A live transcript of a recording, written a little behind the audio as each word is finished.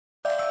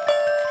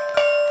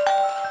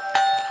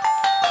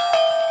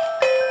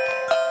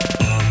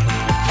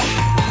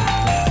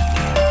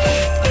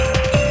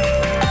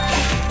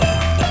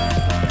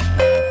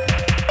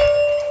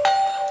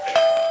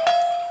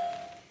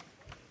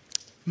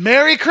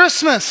Merry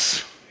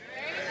Christmas.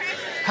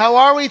 How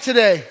are we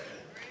today?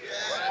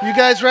 You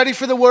guys ready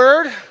for the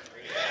word?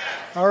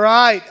 All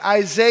right,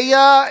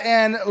 Isaiah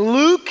and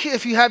Luke,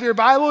 if you have your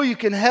Bible, you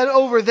can head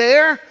over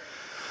there.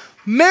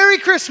 Merry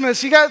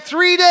Christmas. You got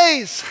 3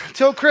 days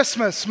till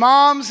Christmas.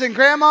 Moms and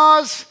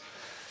grandmas,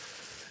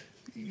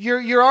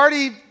 you're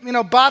already,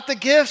 bought the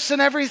gifts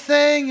and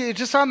everything. You're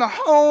just on the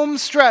home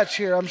stretch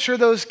here. I'm sure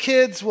those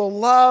kids will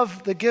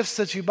love the gifts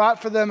that you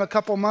bought for them a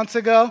couple months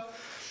ago.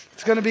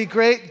 It's going to be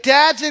great.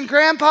 Dads and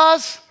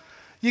grandpas,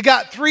 you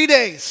got 3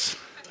 days.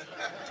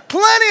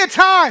 Plenty of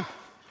time.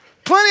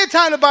 Plenty of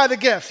time to buy the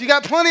gifts. You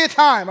got plenty of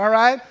time, all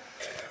right?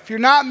 If you're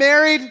not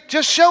married,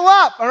 just show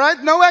up, all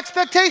right? No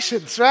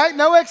expectations, right?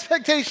 No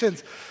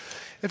expectations.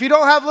 If you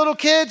don't have little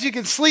kids, you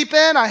can sleep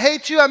in. I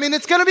hate you.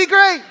 It's going to be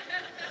great.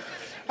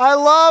 I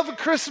love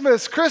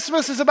Christmas.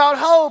 Christmas is about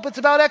hope. It's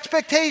about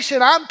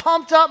expectation. I'm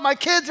pumped up. My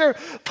kids are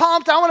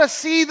pumped. I want to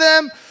see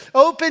them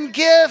open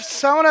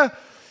gifts.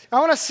 I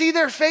want to see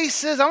their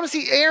faces. I want to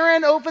see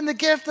Erin open the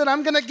gift that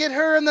I'm going to get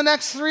her in the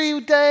next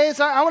 3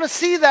 days. I want to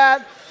see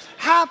that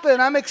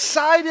happen. I'm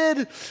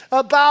excited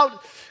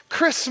about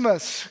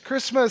Christmas.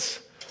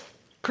 Christmas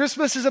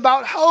is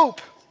about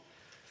hope.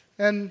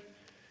 And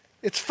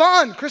it's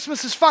fun.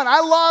 Christmas is fun.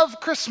 I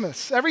love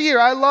Christmas. Every year,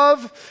 I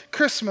love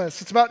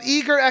Christmas. It's about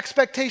eager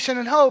expectation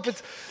and hope.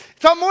 It's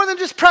about more than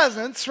just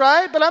presents,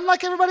 right? But I'm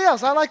like everybody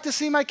else. I like to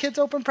see my kids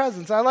open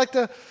presents. I like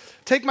to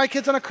take my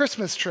kids on a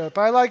Christmas trip.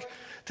 I like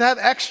to have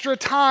extra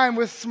time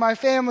with my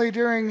family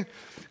during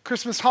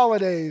Christmas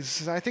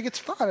holidays. I think it's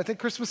fun. I think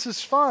Christmas is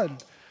fun.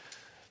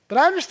 But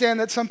I understand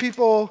that some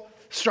people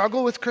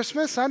struggle with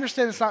Christmas. I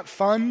understand it's not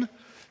fun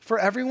for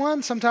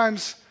everyone.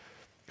 Sometimes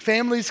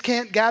families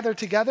can't gather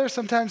together.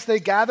 Sometimes they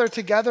gather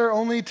together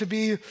only to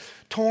be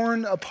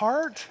torn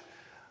apart.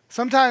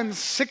 Sometimes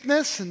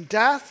sickness and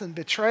death and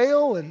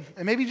betrayal and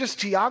maybe just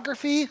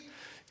geography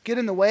get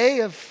in the way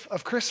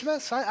of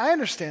Christmas. I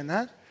understand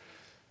that.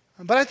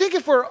 But I think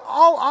if we're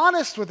all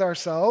honest with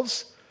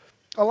ourselves,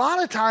 a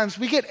lot of times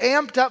we get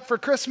amped up for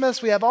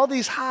Christmas. We have all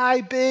these high,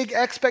 big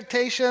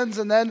expectations,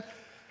 and then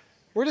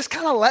we're just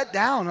kind of let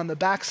down on the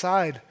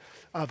backside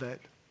of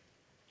it.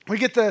 We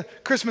get the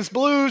Christmas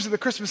blues or the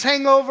Christmas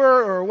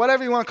hangover or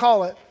whatever you want to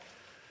call it.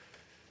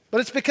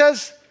 But it's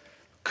because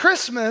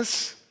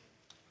Christmas,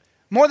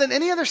 more than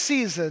any other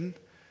season,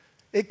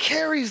 it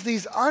carries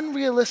these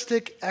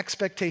unrealistic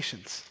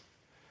expectations.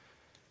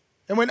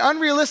 And when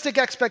unrealistic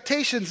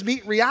expectations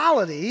meet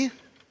reality,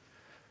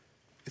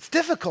 it's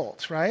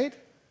difficult, right?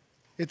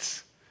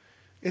 It's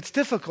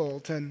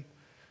difficult, and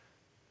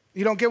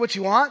you don't get what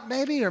you want,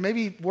 maybe, or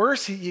maybe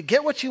worse, you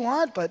get what you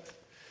want, but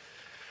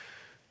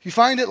you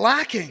find it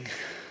lacking.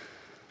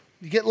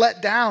 You get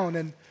let down,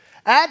 and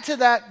add to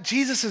that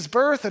Jesus'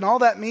 birth and all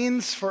that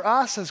means for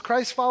us as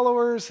Christ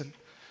followers, and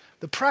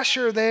the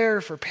pressure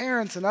there for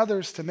parents and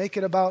others to make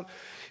it about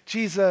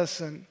Jesus.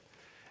 And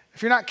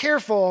if you're not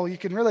careful, you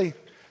can really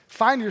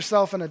find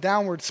yourself in a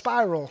downward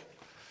spiral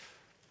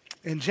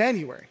in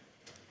January.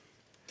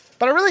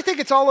 But I really think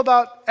it's all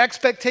about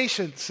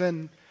expectations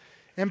and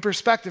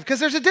perspective,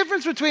 because there's a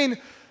difference between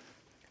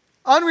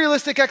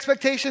unrealistic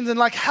expectations and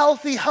like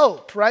healthy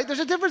hope, right? There's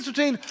a difference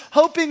between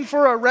hoping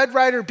for a Red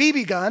Ryder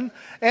BB gun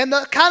and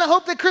the kind of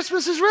hope that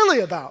Christmas is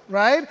really about,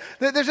 right?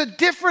 There's a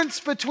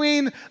difference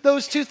between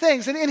those two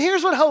things. And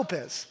here's what hope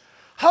is.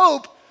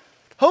 Hope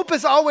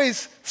is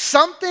always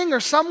something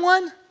or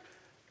someone,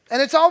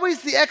 and it's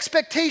always the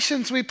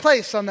expectations we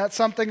place on that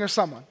something or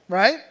someone,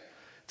 right?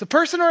 It's a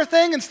person or a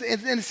thing, and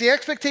it's the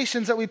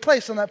expectations that we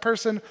place on that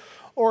person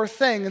or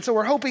thing. And so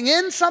we're hoping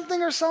in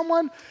something or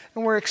someone,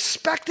 and we're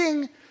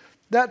expecting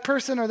that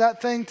person or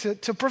that thing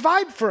to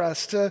provide for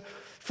us, to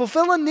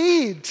fulfill a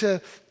need,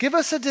 to give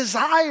us a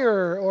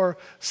desire or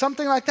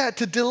something like that,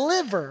 to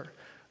deliver.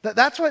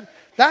 That's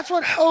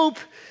what hope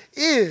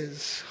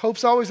is.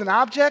 Hope's always an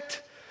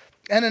object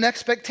and an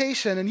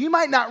expectation. And you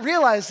might not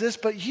realize this,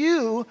 but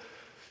you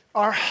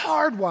are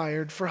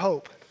hardwired for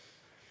hope.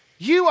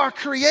 You are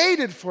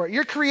created for it.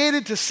 You're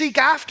created to seek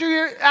after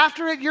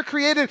it. You're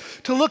created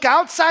to look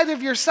outside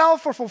of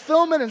yourself for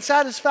fulfillment and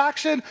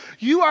satisfaction.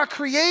 You are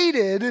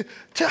created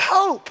to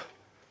hope.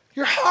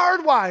 You're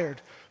hardwired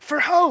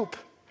for hope.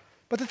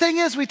 But the thing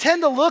is, we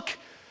tend to look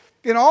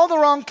in all the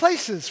wrong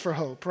places for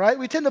hope, right?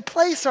 We tend to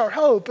place our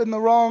hope in the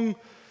wrong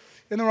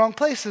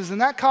places,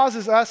 and that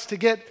causes us to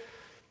get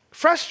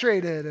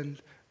frustrated and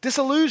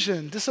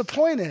disillusioned,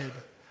 disappointed,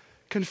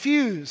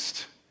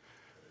 confused,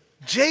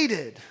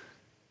 jaded.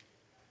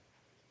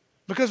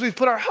 Because we've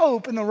put our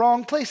hope in the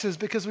wrong places,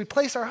 because we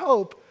place our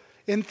hope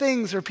in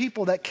things or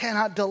people that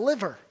cannot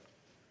deliver.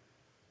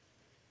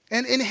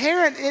 And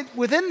inherent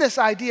within this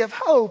idea of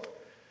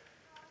hope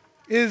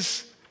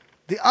is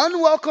the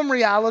unwelcome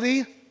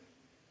reality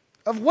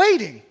of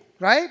waiting,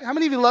 right? How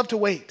many of you love to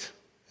wait?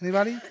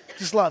 Anybody?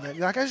 Just love it.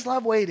 You're like, I just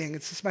love waiting.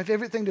 It's just my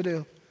favorite thing to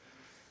do.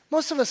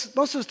 Most of us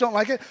don't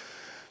like it.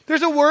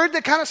 There's a word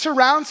that kind of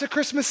surrounds the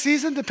Christmas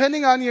season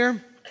depending on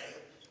your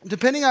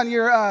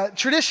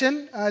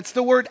tradition. It's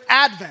the word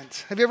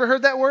Advent. Have you ever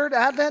heard that word,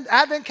 Advent?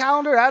 Advent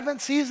calendar,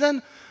 Advent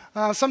season.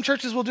 Some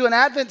churches will do an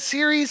Advent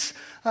series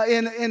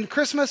in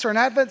Christmas or an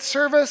Advent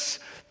service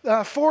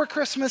for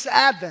Christmas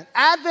Advent.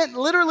 Advent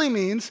literally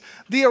means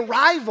the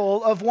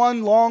arrival of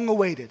one long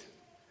awaited.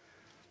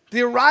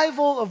 The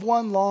arrival of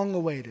one long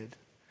awaited.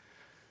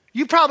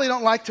 You probably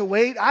don't like to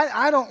wait.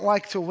 I don't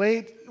like to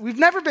wait. We've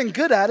never been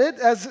good at it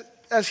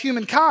as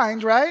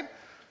humankind, right?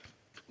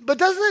 But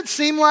doesn't it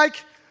seem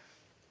like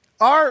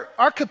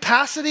our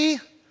capacity,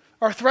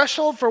 our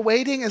threshold for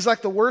waiting is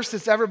like the worst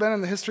it's ever been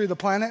in the history of the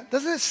planet?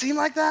 Doesn't it seem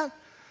like that?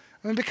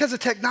 I mean, because of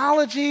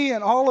technology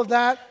and all of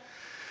that.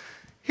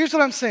 Here's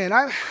what I'm saying.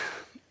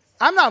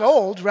 I'm not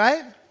old,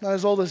 right? Not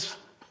as old as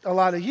a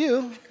lot of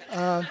you.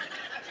 I'm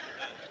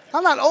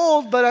not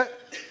old, but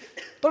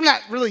I'm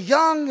not really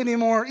young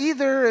anymore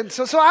either. And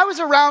so I was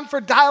around for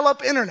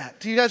dial-up internet.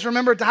 Do you guys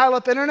remember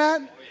dial-up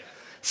internet? Oh, yeah.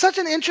 Such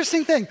an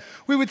interesting thing.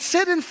 We would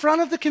sit in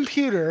front of the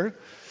computer,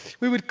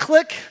 we would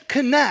click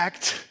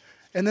connect,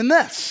 and then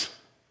this.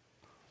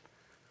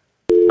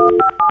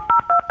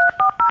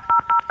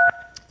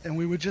 And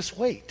we would just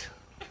wait,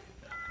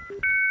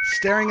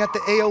 staring at the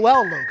AOL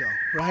logo,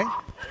 right?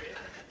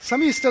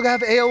 Some of you still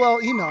have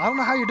AOL email. I don't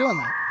know how you're doing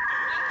that.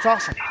 It's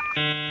awesome.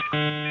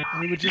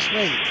 And we would just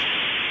wait.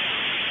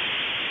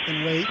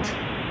 And wait,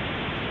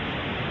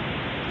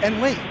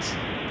 and wait,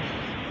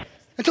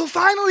 until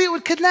finally it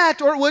would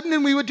connect, or it wouldn't,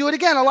 and we would do it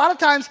again. A lot of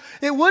times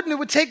it wouldn't. It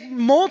would take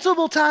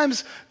multiple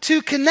times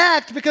to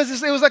connect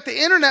because it was like the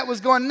internet was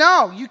going,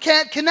 no, you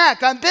can't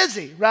connect. I'm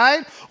busy,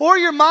 right? Or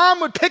your mom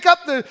would pick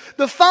up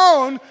the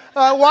phone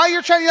while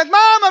you're trying. You're like,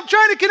 Mom, I'm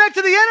trying to connect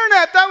to the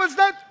internet. That was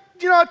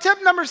not,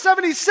 tip number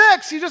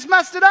 76. You just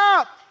messed it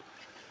up,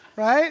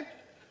 right?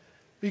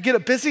 You get a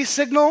busy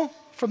signal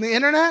from the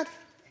internet.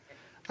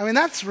 I mean,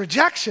 that's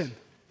rejection.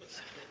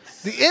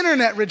 The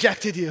internet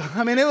rejected you.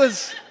 I mean, it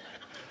was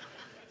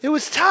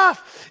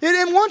tough.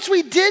 And once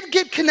we did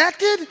get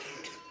connected,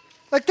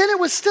 then it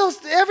was still,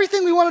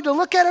 everything we wanted to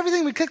look at,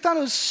 everything we clicked on,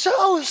 it was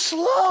so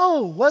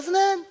slow, wasn't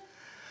it?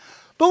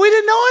 But we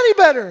didn't know any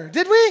better,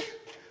 did we?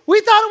 We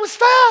thought it was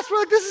fast. We're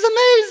like, this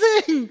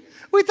is amazing.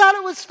 We thought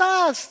it was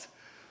fast.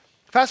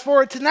 Fast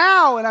forward to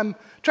now, and I'm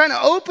trying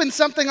to open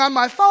something on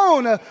my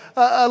phone,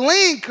 a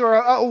link or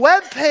a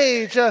web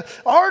page, an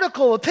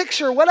article, a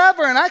picture,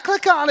 whatever, and I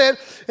click on it,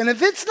 and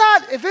if it's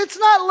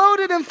not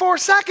loaded in 4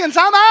 seconds,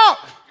 I'm out,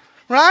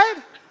 right?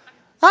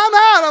 I'm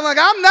out. I'm like,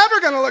 I'm never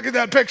going to look at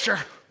that picture.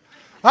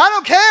 I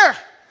don't care.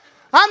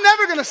 I'm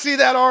never going to see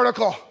that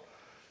article.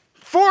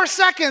 4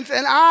 seconds,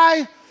 and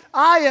I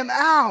am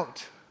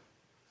out.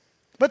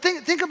 But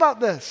think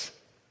about this.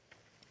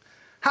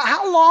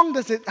 How long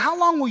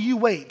will you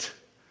wait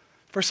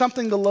for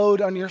something to load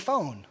on your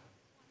phone?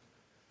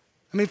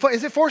 I mean,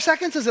 is it 4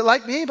 seconds? Is it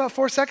like me, about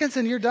 4 seconds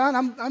and you're done?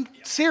 I'm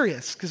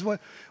serious, because when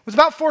it was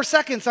about 4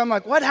 seconds, I'm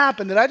like, what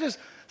happened? Did I just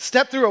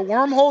step through a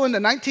wormhole into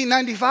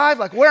 1995?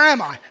 Like, where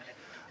am I?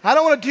 I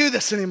don't want to do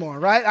this anymore,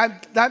 right?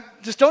 I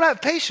just don't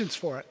have patience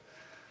for it.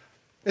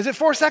 Is it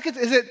 4 seconds?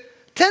 Is it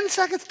 10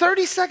 seconds,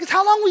 30 seconds?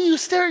 How long will you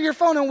stare at your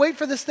phone and wait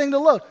for this thing to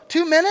load?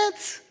 2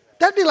 minutes?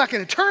 That'd be like an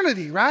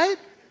eternity, right?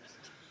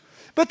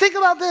 But think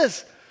about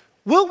this.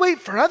 We'll wait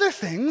for other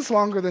things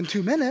longer than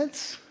 2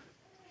 minutes.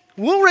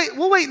 We'll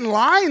wait in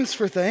lines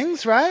for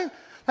things, right?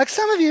 Like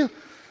some of you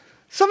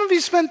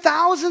spend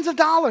thousands of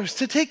dollars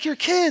to take your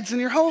kids and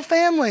your whole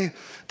family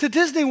to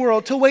Disney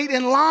World to wait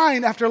in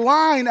line after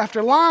line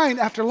after line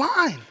after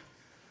line.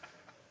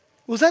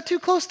 Was that too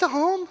close to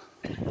home?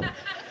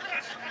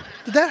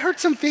 Did that hurt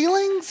some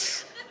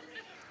feelings?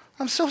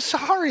 I'm so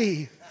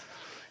sorry.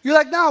 You're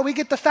like, no, we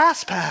get the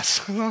fast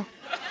pass.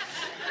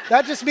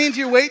 That just means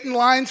you wait in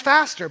lines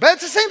faster. But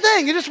it's the same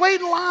thing. You just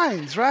wait in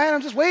lines, right?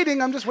 I'm just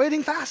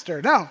waiting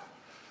faster. No.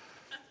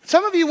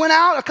 Some of you went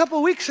out a couple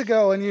of weeks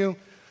ago and you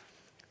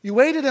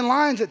waited in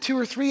lines at 2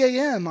 or 3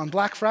 a.m. on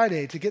Black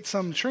Friday to get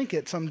some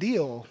trinket, some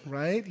deal,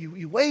 right?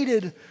 You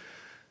waited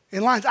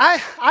in lines.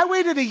 I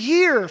waited a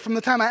year from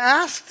the time I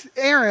asked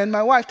Erin,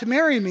 my wife, to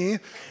marry me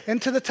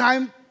and to the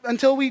time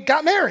until we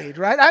got married,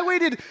 right? I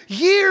waited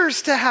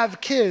years to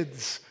have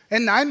kids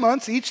and 9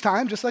 months each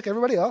time, just like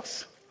everybody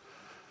else.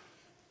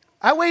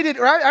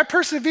 I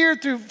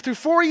persevered through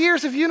 4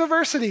 years of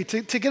university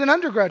to get an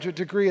undergraduate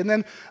degree, and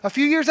then a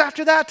few years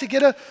after that to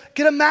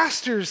get a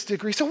master's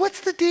degree. So what's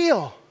the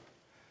deal?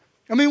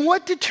 I mean,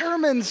 what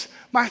determines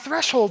my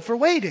threshold for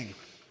waiting?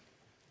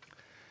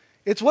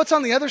 It's what's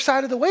on the other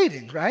side of the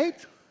waiting, right?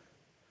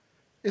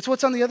 It's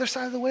what's on the other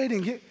side of the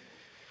waiting.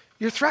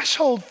 Your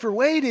threshold for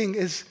waiting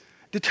is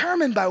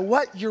determined by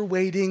what you're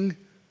waiting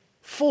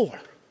for.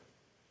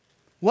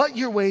 What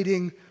you're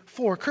waiting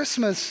for.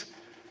 Christmas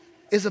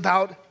is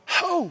about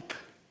hope.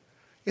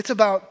 It's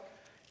about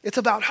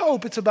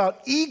hope. It's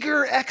about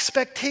eager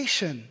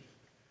expectation.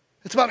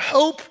 It's about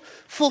hope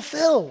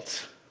fulfilled.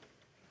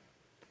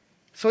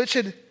 So it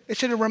should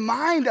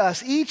remind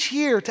us each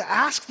year to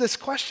ask this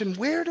question: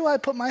 where do I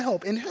put my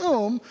hope? In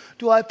whom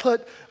do I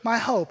put my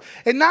hope?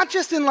 And not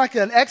just in like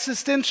an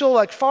existential,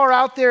 like far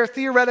out there,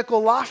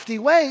 theoretical, lofty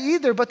way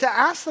either, but to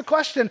ask the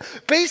question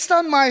based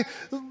on my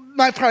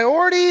my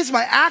priorities,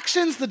 my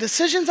actions, the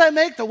decisions I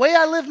make, the way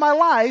I live my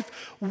life,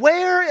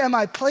 where am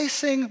I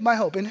placing my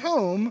hope? In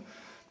whom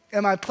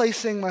am I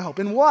placing my hope?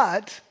 In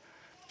what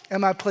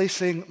am I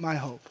placing my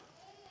hope?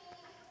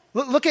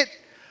 Look at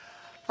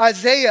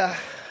Isaiah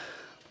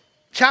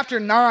chapter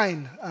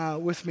 9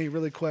 with me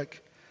really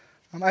quick.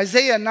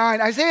 Isaiah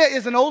 9. Isaiah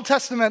is an Old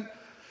Testament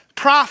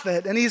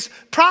prophet, and he's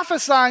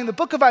prophesying. The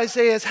book of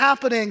Isaiah is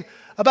happening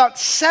about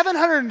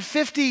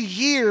 750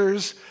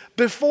 years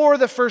before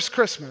the first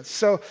Christmas.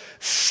 So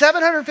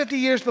 750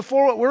 years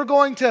before what we're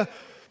going to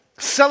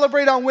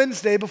celebrate on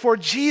Wednesday, before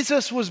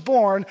Jesus was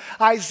born,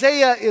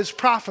 Isaiah is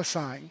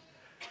prophesying.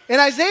 And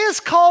Isaiah's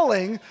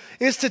calling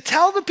is to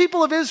tell the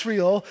people of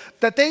Israel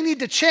that they need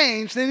to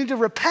change, they need to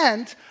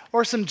repent,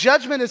 or some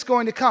judgment is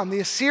going to come. The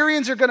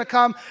Assyrians are going to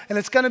come, and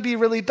it's going to be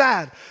really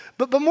bad.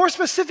 But more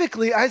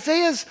specifically,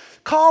 Isaiah's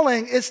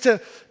calling is to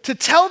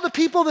tell the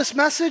people this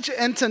message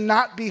and to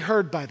not be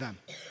heard by them.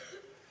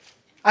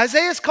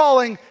 Isaiah's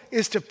calling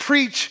is to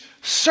preach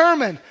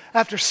sermon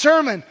after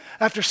sermon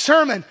after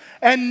sermon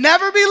and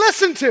never be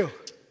listened to.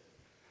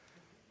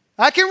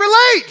 I can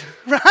relate,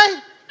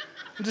 right?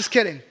 I'm just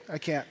kidding. I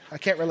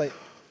can't relate.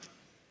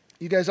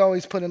 You guys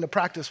always put into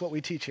practice what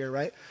we teach here,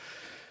 right?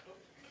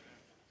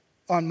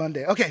 On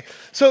Monday. Okay,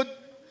 so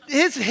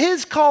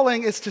his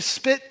calling is to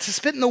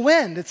spit in the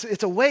wind.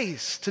 It's a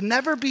waste, to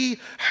never be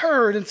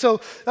heard. And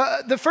so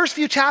the first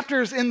few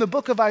chapters in the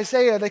book of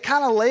Isaiah, they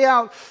kind of lay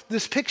out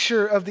this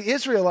picture of the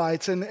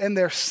Israelites and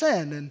their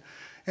sin.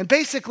 And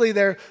basically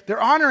they're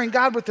honoring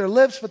God with their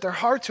lips, but their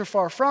hearts are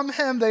far from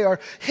him. They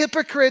are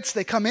hypocrites.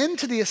 They come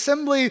into the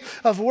assembly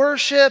of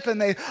worship and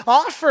they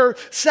offer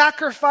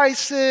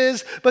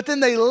sacrifices, but then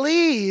they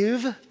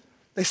leave.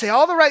 They say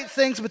all the right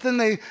things, but then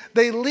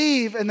they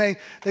leave and they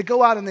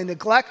go out and they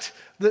neglect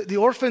the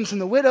orphans and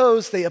the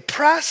widows. They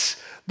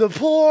oppress the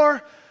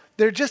poor.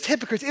 They're just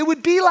hypocrites. It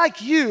would be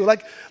like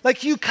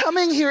you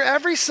coming here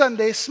every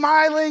Sunday,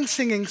 smiling,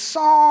 singing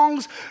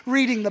songs,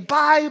 reading the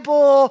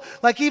Bible,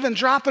 like even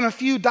dropping a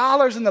few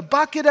dollars in the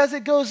bucket as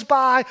it goes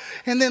by,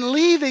 and then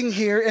leaving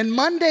here and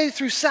Monday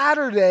through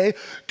Saturday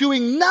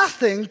doing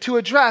nothing to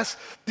address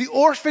the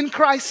orphan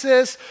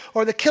crisis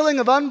or the killing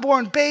of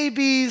unborn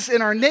babies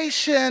in our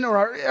nation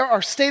or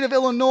our state of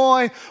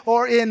Illinois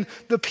or in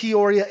the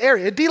Peoria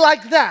area. It'd be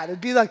like that.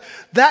 It'd be like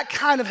that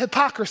kind of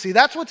hypocrisy.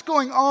 That's what's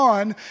going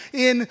on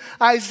in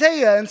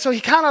Isaiah. And so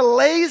he kind of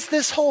lays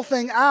this whole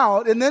thing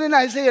out. And then in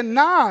Isaiah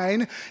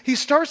 9, he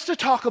starts to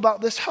talk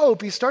about this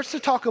hope. He starts to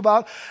talk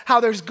about how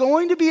there's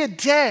going to be a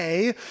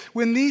day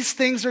when these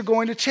things are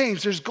going to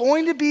change. There's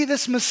going to be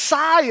this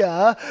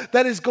Messiah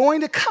that is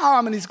going to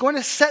come and he's going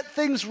to set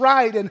things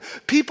right. And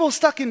people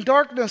stuck in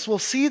darkness will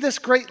see this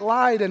great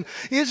light. And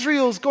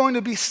Israel's going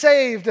to be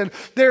saved and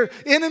their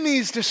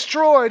enemies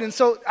destroyed. And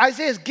so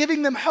Isaiah is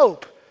giving them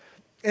hope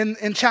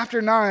in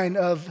chapter 9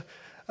 of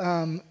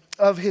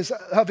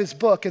his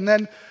book. And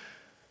then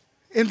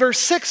in verse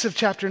 6 of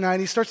chapter 9,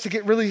 he starts to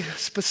get really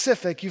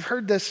specific. You've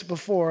heard this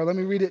before. Let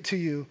me read it to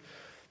you.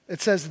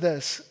 It says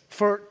this: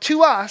 "For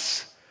to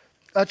us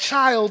a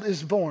child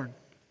is born,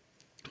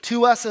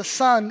 to us a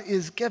son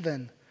is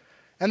given,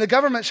 and the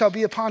government shall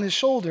be upon his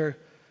shoulder,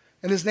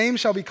 and his name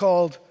shall be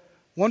called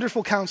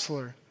Wonderful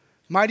Counselor,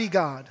 Mighty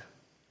God,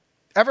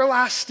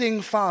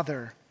 Everlasting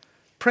Father,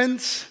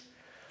 Prince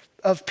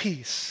of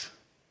Peace.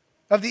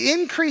 Of the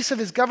increase of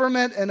his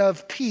government and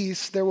of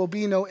peace there will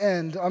be no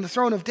end, on the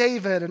throne of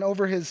David and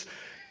over his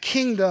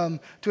kingdom,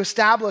 to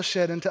establish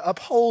it and to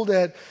uphold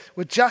it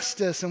with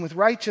justice and with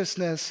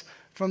righteousness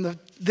from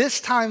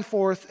this time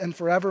forth and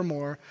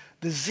forevermore.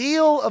 The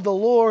zeal of the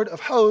Lord of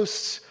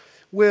hosts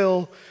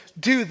will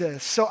do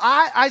this." So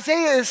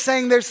Isaiah is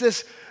saying there's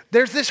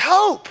this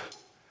hope.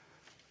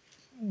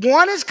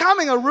 One is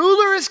coming, a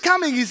ruler is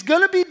coming. He's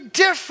going to be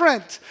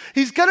different.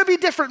 He's going to be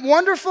different.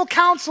 Wonderful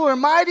Counselor,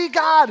 Mighty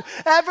God,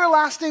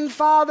 Everlasting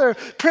Father,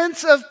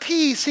 Prince of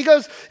Peace. He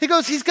goes,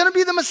 he's going to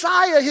be the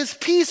Messiah. His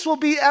peace will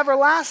be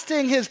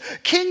everlasting, his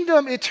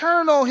kingdom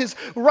eternal, his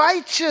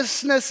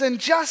righteousness and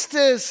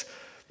justice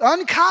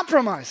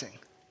uncompromising.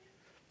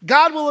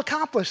 God will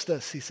accomplish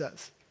this, he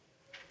says.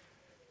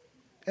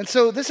 And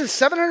so this is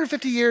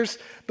 750 years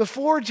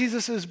before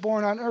Jesus is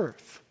born on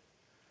earth.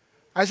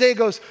 Isaiah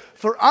goes,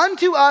 "For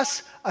unto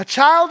us a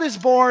child is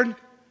born,"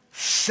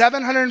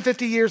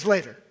 750 years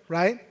later,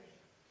 right?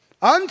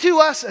 Unto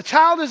us a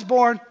child is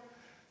born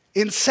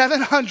in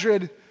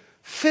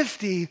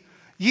 750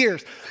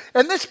 years.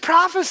 And this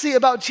prophecy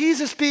about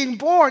Jesus being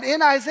born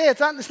in Isaiah,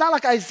 it's not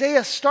like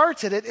Isaiah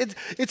starts it.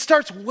 It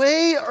starts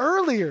way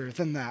earlier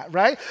than that,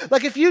 right?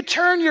 Like if you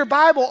turn your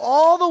Bible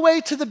all the way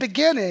to the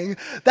beginning,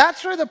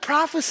 that's where the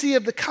prophecy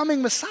of the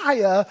coming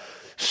Messiah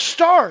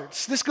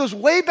starts. This goes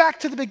way back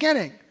to the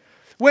beginning.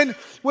 When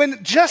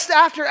just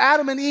after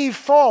Adam and Eve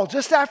fall,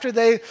 just after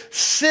they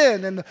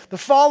sin and the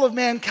fall of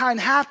mankind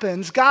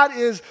happens, God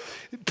is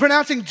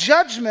pronouncing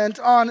judgment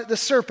on the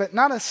serpent,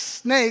 not a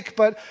snake,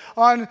 but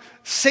on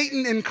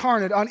Satan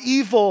incarnate, on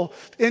evil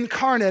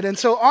incarnate. And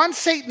so on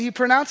Satan, he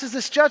pronounces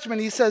this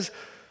judgment. He says,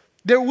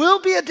 there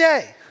will be a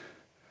day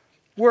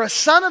where a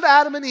son of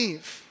Adam and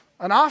Eve,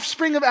 an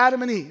offspring of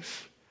Adam and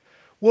Eve,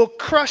 will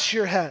crush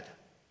your head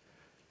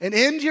and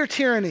end your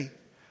tyranny,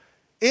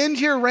 end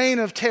your reign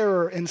of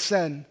terror and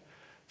sin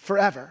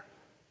forever.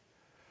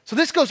 So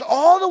this goes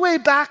all the way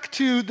back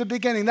to the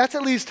beginning. That's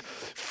at least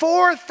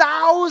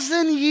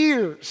 4,000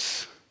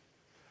 years,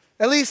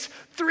 at least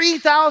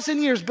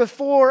 3,000 years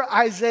before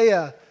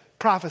Isaiah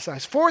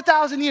prophesies.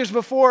 4,000 years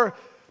before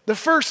the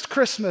first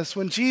Christmas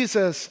when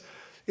Jesus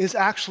is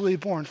actually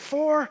born.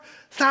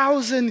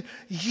 4,000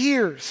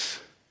 years.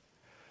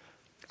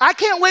 I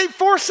can't wait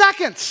 4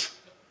 seconds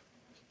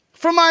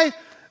for my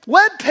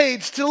web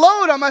page to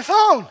load on my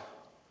phone.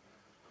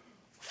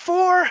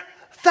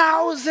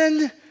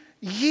 4,000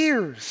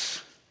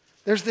 years.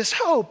 There's this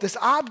hope, this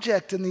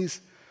object, and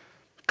these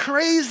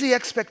crazy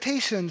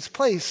expectations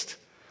placed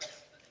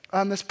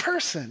on this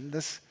person,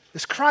 this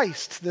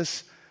Christ,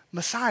 this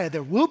Messiah.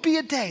 There will be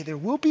a day, there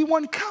will be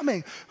one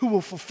coming who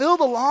will fulfill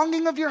the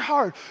longing of your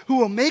heart, who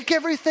will make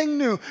everything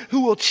new,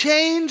 who will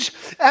change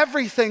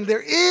everything.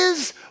 There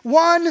is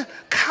one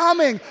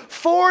coming.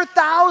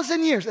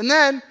 4,000 years. And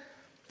then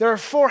there are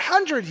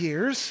 400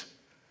 years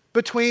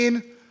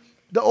between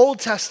the Old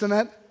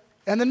Testament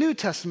and the New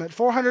Testament.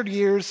 400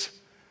 years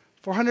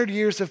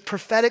of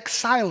prophetic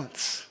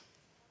silence.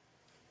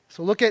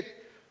 So look at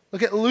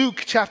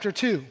Luke chapter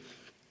 2.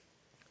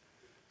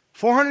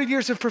 400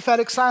 years of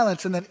prophetic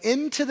silence, and then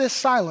into this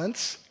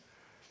silence,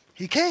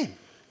 he came.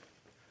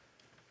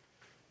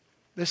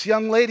 This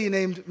young lady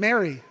named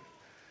Mary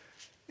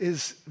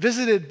is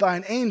visited by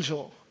an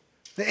angel.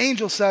 The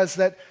angel says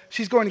that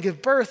she's going to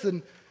give birth,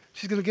 and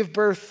she's going to give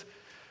birth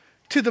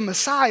to the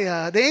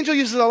Messiah. The angel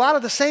uses a lot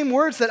of the same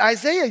words that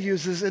Isaiah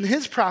uses in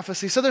his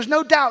prophecy, so there's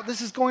no doubt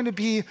this is going to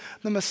be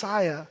the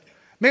Messiah.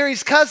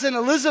 Mary's cousin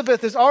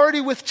Elizabeth is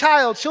already with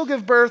child. She'll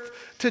give birth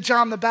to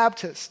John the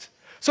Baptist.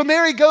 So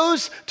Mary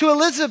goes to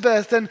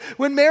Elizabeth, and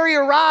when Mary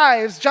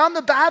arrives, John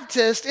the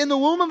Baptist, in the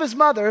womb of his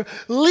mother,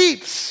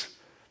 leaps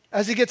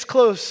as he gets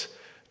close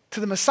to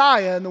the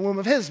Messiah in the womb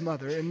of his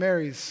mother, in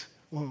Mary's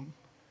womb.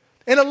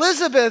 And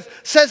Elizabeth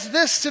says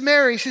this to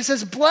Mary. She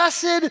says,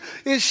 "Blessed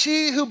is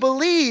she who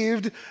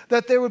believed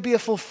that there would be a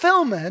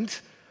fulfillment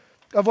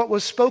of what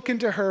was spoken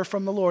to her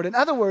from the Lord." In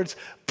other words,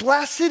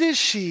 blessed is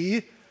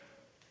she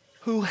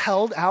who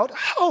held out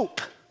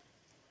hope.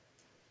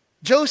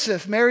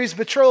 Joseph, Mary's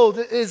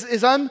betrothed,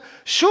 is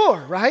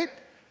unsure, right?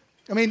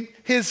 I mean,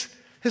 his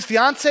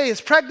fiancée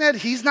is pregnant.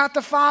 He's not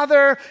the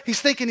father.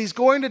 He's thinking he's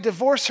going to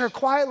divorce her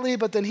quietly,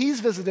 but then he's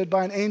visited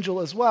by an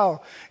angel as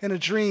well in a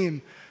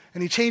dream,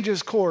 and he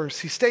changes course.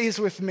 He stays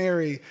with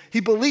Mary. He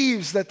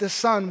believes that this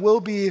son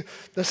will be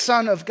the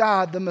Son of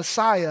God, the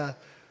Messiah.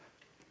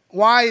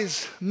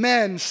 Wise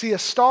men see a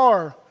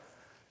star,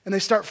 and they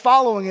start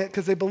following it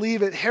because they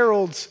believe it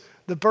heralds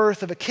the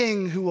birth of a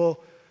king who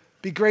will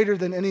be greater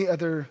than any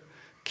other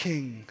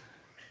king.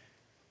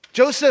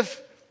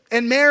 Joseph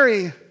and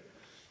Mary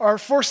are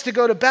forced to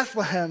go to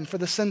Bethlehem for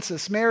the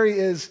census. Mary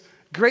is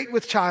great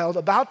with child,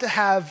 about to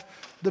have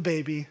the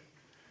baby.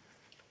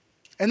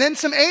 And then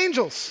some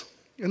angels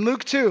in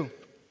Luke 2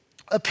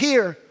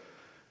 appear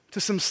to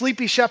some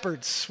sleepy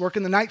shepherds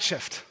working the night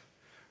shift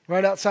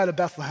right outside of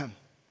Bethlehem.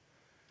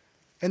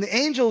 And the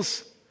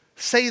angels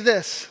say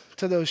this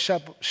to those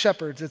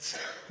shepherds. It's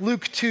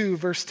Luke 2,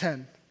 verse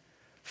 10.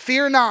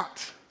 "Fear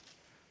not,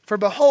 for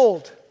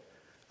behold,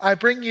 I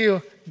bring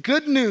you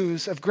good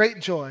news of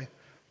great joy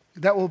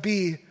that will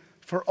be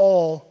for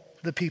all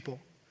the people.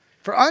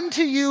 For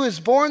unto you is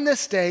born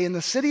this day in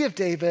the city of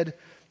David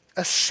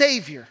a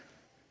Savior,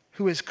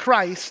 who is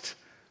Christ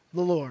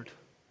the Lord.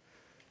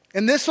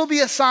 And this will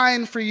be a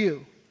sign for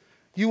you.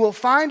 You will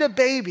find a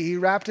baby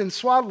wrapped in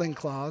swaddling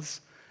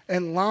cloths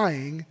and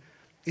lying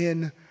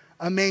in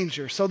a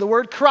manger." So the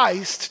word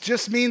Christ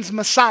just means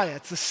Messiah.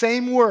 It's the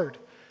same word.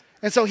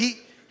 And so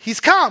He's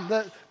come.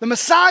 The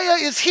Messiah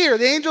is here.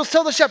 The angels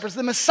tell the shepherds,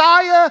 the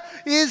Messiah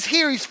is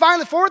here. He's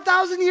finally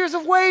 4,000 years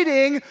of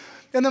waiting,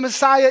 and the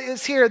Messiah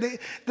is here.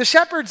 The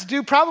shepherds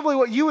do probably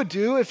what you would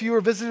do if you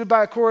were visited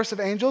by a chorus of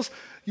angels.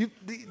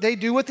 They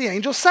do what the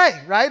angels say,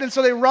 right? And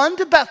so they run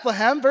to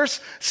Bethlehem. Verse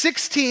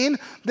 16,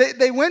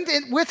 they went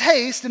in with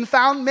haste and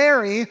found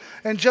Mary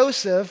and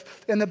Joseph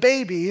and the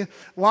baby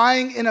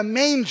lying in a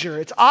manger.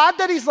 It's odd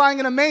that he's lying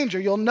in a manger.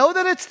 You'll know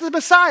that it's the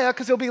Messiah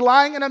because he'll be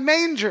lying in a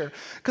manger.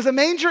 Because a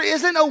manger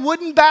isn't a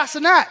wooden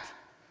bassinet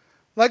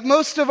like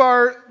most of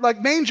our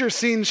manger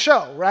scenes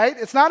show, right?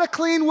 It's not a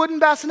clean wooden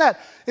bassinet.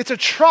 It's a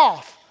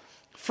trough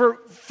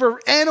for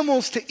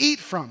animals to eat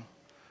from.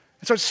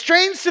 And so it's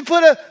strange to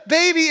put a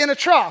baby in a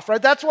trough,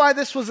 right? That's why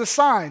this was a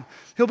sign.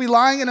 He'll be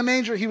lying in a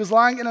manger. He was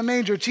lying in a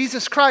manger.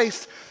 Jesus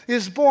Christ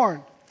is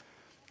born.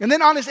 And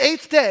then on his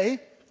 8th day,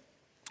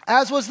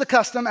 as was the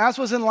custom, as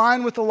was in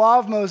line with the law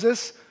of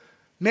Moses,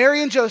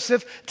 Mary and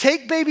Joseph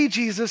take baby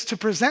Jesus to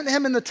present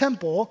him in the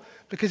temple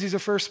because he's a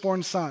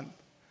firstborn son.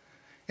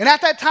 And at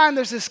that time,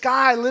 there's this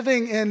guy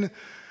living in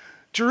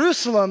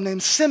Jerusalem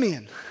named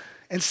Simeon.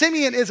 And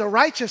Simeon is a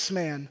righteous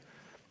man,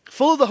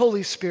 full of the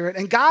Holy Spirit,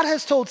 and God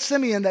has told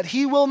Simeon that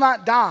he will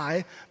not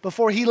die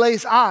before he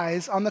lays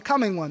eyes on the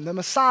coming one, the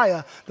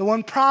Messiah, the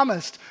one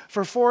promised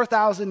for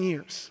 4,000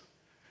 years.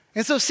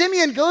 And so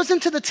Simeon goes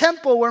into the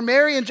temple where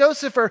Mary and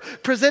Joseph are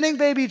presenting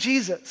baby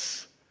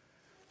Jesus.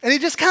 And he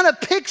just kind of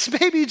picks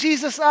baby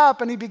Jesus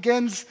up and he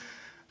begins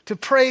to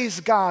praise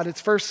God.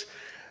 It's verse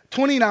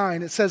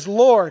 29. It says,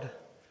 Lord,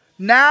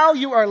 now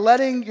you are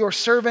letting your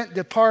servant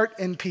depart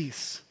in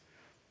peace,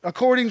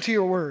 according to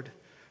your word.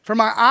 For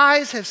my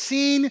eyes have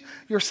seen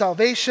your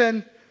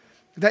salvation,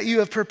 that you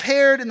have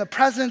prepared in the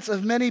presence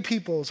of many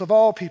peoples, of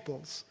all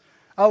peoples,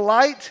 a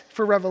light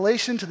for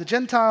revelation to the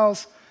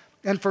Gentiles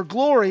and for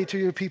glory to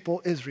your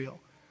people Israel.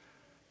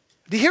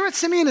 Do you hear what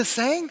Simeon is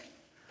saying?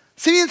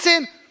 Simeon's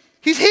saying,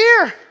 he's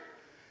here.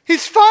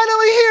 He's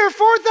finally here.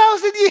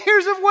 4,000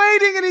 years of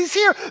waiting and he's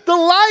here. The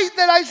light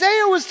that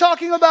Isaiah was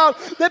talking about,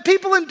 that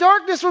people in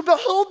darkness would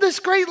behold this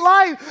great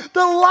light.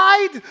 The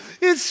light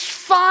is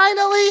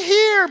finally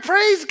here.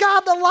 Praise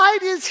God, the light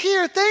is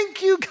here.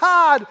 Thank you,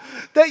 God,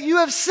 that you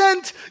have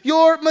sent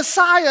your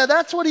Messiah.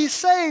 That's what he's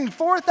saying.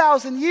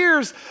 4,000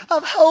 years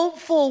of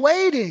hopeful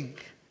waiting.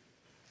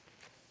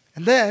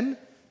 And then,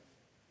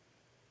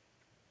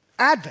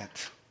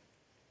 Advent.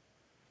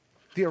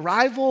 The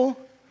arrival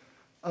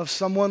of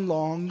someone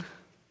long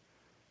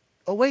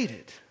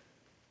awaited.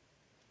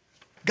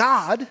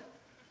 God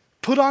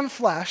put on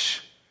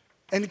flesh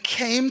and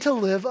came to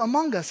live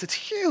among us. It's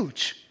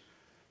huge.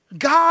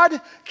 God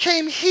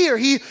came here.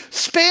 He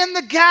spanned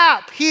the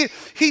gap. He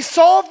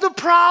solved the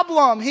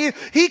problem. He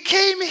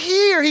came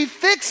here. He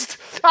fixed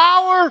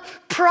our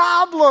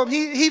problem.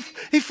 He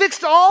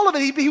fixed all of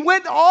it. He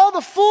went all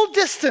the full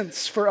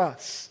distance for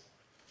us.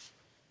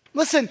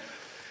 Listen,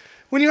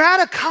 when you're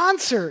at a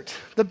concert,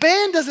 the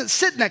band doesn't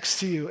sit next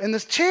to you in the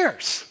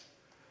chairs.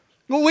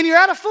 Well, when you're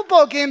at a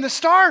football game, the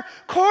star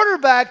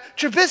quarterback,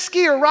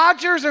 Trubisky or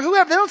Rodgers or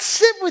whoever, they don't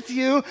sit with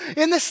you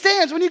in the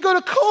stands. When you go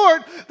to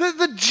court,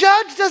 the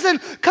judge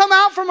doesn't come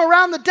out from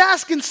around the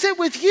desk and sit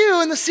with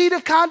you in the seat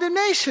of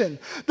condemnation.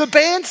 The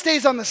band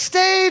stays on the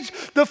stage,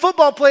 the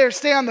football players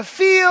stay on the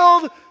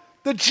field,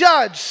 the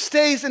judge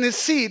stays in his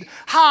seat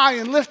high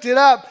and lifted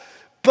up.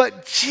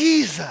 But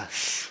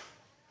Jesus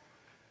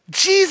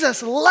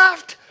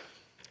left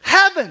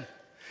heaven.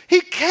 He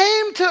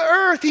came to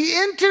earth. He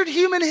entered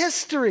human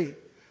history.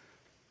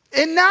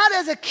 And not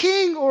as a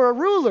king or a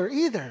ruler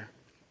either.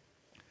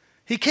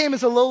 He came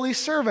as a lowly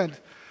servant,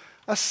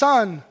 a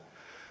son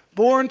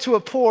born to a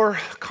poor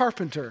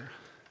carpenter,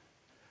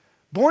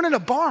 born in a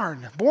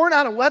barn, born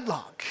out of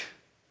wedlock,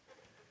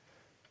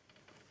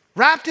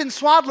 wrapped in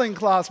swaddling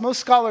cloths. Most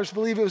scholars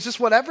believe it was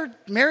just whatever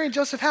Mary and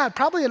Joseph had,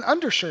 probably an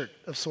undershirt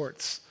of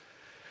sorts,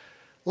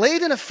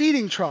 laid in a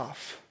feeding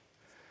trough.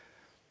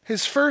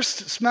 His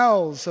first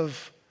smells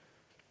of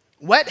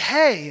wet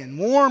hay and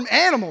warm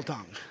animal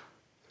dung.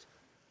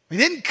 He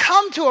didn't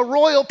come to a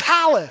royal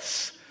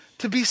palace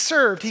to be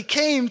served. He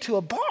came to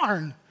a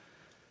barn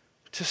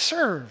to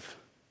serve.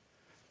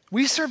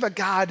 We serve a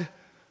God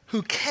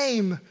who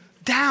came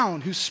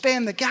down, who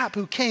spanned the gap,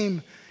 who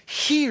came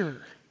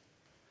here.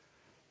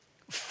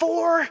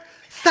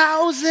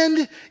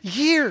 4,000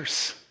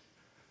 years.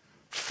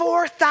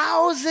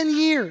 4,000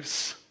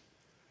 years.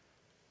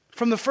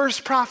 From the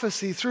first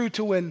prophecy through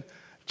to when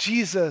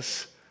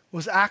Jesus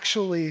was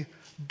actually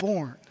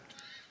born.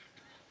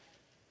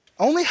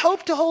 Only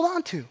hope to hold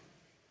on to.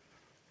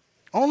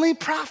 Only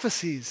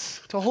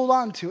prophecies to hold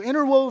on to,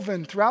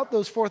 interwoven throughout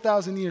those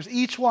 4,000 years,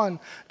 each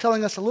one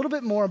telling us a little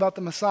bit more about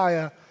the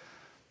Messiah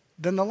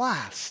than the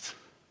last.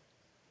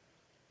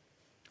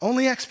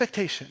 Only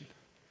expectation,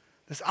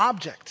 this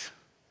object,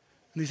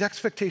 and these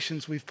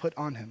expectations we've put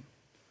on him.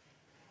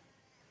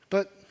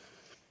 But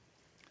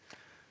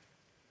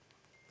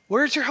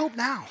where's your hope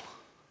now?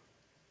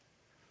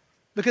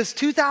 Because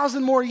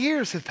 2,000 more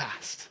years have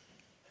passed.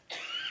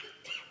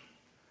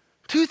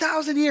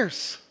 2,000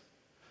 years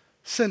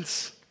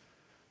since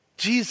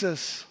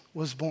Jesus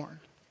was born.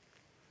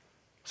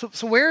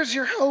 So where's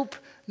your hope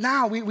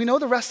now? We know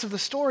the rest of the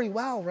story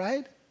well,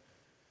 right?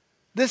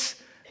 This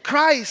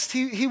Christ,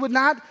 he would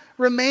not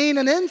remain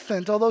an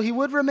infant, although he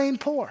would remain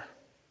poor.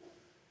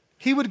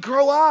 He would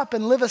grow up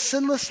and live a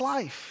sinless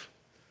life.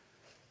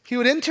 He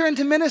would enter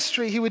into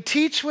ministry. He would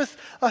teach with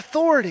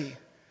authority.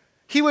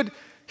 He would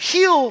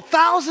heal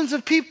thousands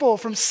of people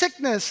from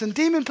sickness and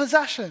demon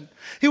possession.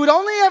 He would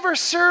only ever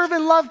serve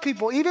and love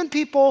people, even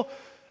people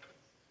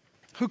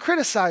who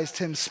criticized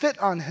him, spit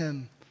on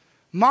him,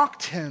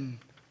 mocked him,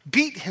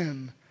 beat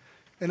him,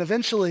 and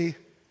eventually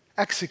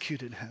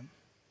executed him.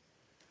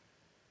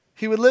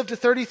 He would live to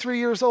 33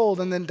 years old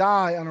and then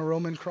die on a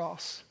Roman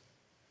cross.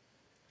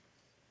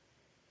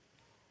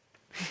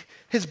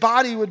 His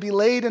body would be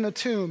laid in a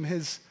tomb,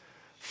 his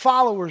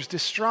followers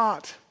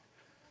distraught,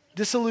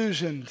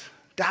 disillusioned,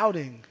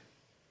 doubting.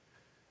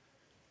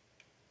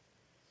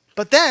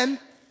 But then,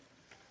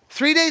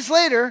 3 days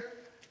later,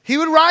 he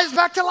would rise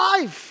back to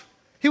life.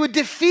 He would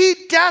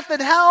defeat death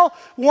and hell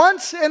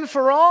once and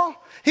for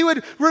all. He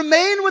would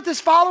remain with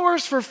his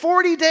followers for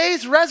 40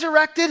 days,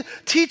 resurrected,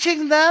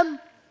 teaching them.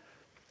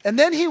 And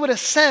then he would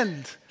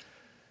ascend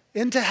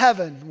into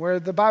heaven, where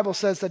the Bible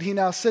says that he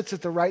now sits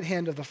at the right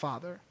hand of the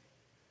Father.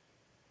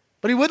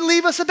 But he wouldn't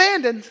leave us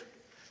abandoned.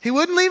 He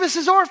wouldn't leave us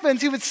as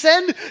orphans. He would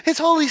send his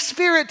Holy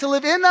Spirit to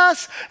live in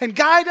us and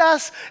guide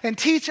us and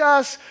teach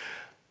us.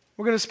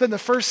 We're going to spend the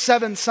first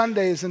 7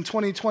 Sundays in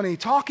 2020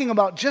 talking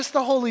about just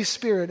the Holy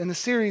Spirit in the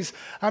series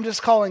I'm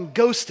just calling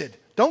Ghosted.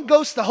 Don't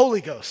ghost the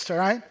Holy Ghost, all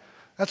right?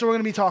 That's what we're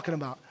going to be talking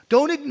about.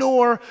 Don't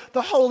ignore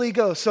the Holy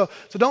Ghost. So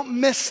don't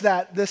miss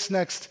that this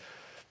next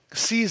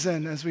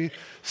season as we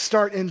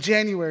start in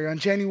January, on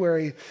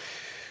January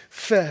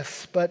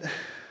 5th. But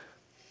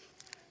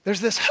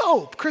there's this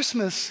hope.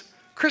 Christmas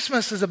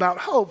is about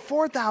hope.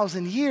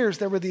 4,000 years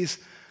there were these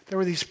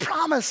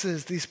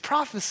promises, these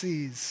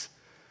prophecies,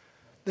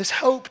 this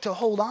hope to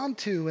hold on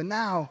to. And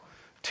now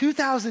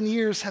 2,000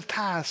 years have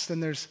passed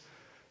and there's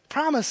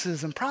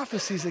promises and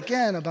prophecies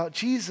again about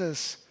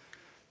Jesus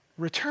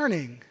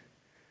returning.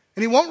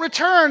 And he won't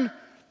return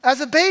as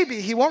a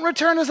baby. He won't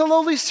return as a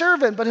lowly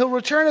servant, but he'll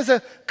return as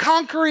a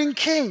conquering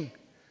king.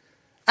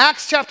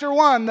 Acts chapter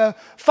 1, the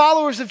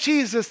followers of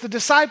Jesus, the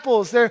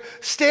disciples, they're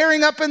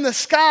staring up in the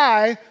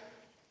sky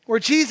where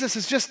Jesus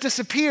has just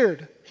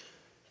disappeared.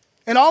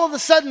 And all of a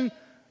sudden,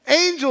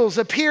 angels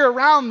appear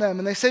around them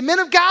and they say, "Men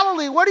of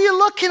Galilee, what are you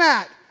looking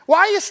at? Why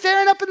are you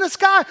staring up in the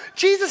sky?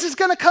 Jesus is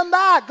going to come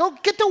back. Go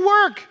get to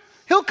work.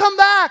 He'll come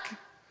back.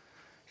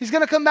 He's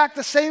going to come back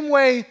the same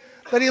way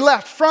that he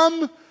left,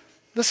 from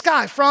the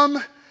sky,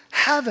 from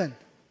heaven."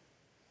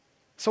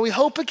 So we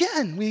hope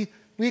again. We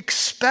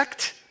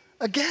expect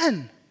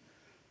again.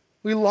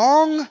 We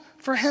long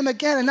for him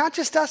again. And not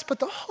just us, but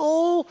the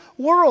whole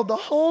world, the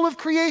whole of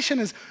creation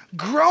is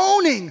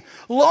groaning,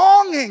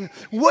 longing,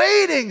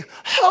 waiting,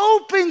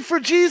 hoping for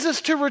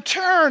Jesus to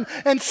return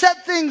and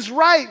set things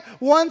right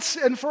once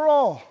and for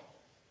all.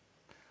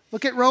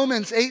 Look at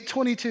Romans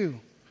 8:22.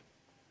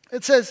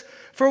 It says,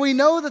 "For we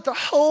know that the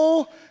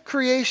whole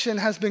creation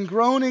has been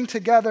groaning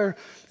together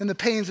in the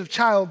pains of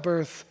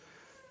childbirth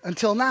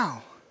until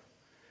now.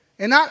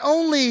 And not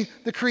only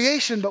the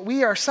creation, but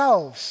we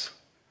ourselves,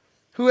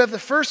 who have the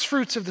first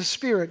fruits of the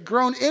Spirit,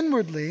 groan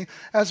inwardly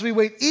as we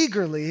wait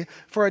eagerly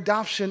for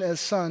adoption as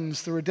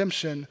sons, the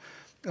redemption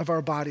of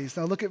our bodies."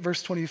 Now look at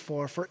verse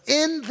 24. "For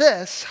in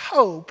this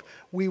hope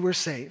we were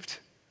saved.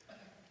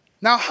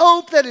 Now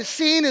hope that is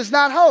seen is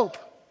not hope,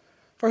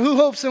 for who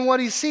hopes in what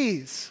he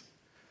sees?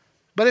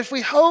 But if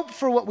we hope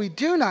for what we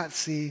do not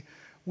see,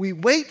 we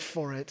wait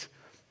for it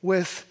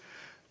with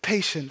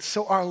patience."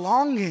 So our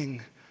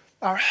longing,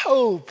 our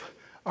hope,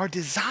 our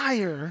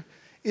desire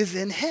is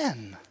in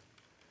him.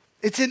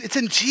 It's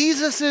in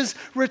Jesus'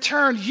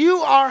 return.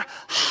 You are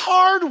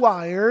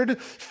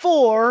hardwired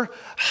for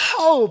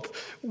hope.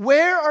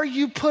 Where are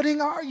you putting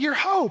your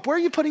hope? Where are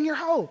you putting your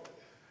hope?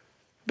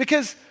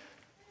 Because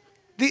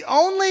the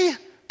only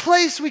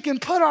place we can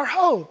put our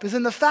hope is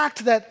in the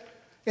fact that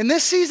in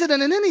this season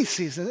and in any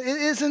season, it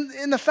is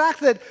in the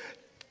fact that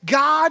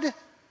God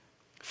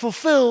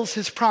fulfills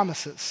his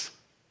promises.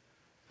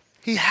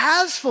 He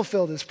has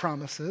fulfilled his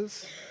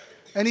promises,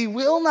 and he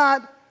will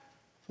not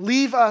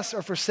leave us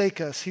or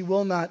forsake us. He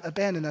will not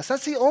abandon us.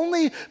 That's the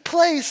only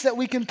place that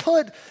we can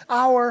put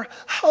our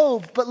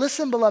hope. But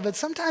listen, beloved,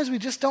 sometimes we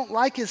just don't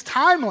like his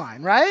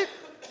timeline, right?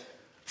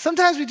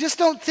 Sometimes we just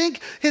don't think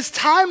his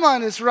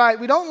timeline is right.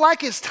 We don't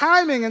like his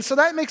timing, and so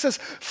that makes us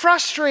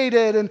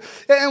frustrated,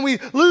 and we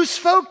lose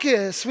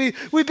focus. We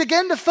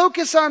begin to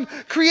focus on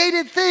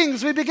created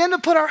things. We begin to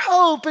put our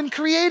hope in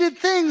created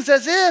things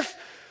as if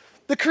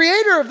the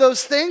creator of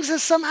those things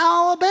has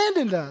somehow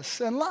abandoned us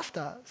and left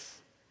us.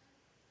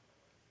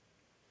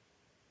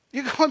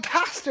 You're going,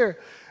 "Pastor,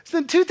 it's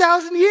been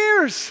 2,000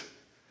 years.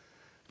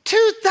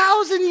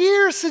 2,000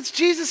 years since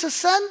Jesus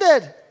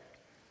ascended."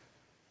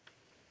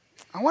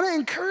 I want to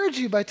encourage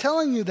you by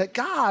telling you that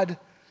God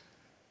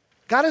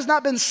has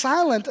not been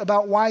silent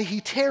about why he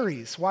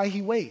tarries, why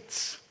he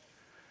waits.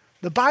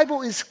 The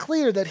Bible is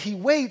clear that he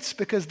waits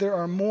because there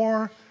are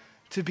more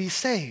to be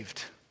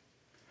saved,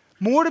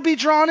 more to be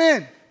drawn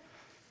in,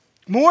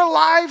 more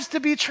lives to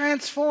be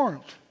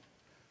transformed.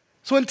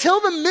 So until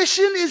the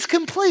mission is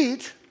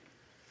complete,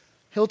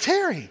 he'll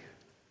tarry.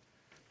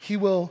 He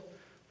will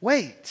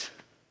wait.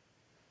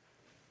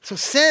 So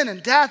sin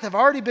and death have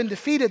already been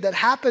defeated. That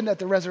happened at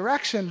the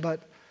resurrection, but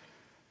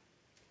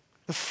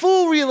the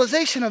full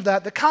realization of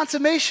that, the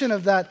consummation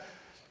of that,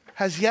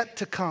 is yet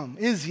to come.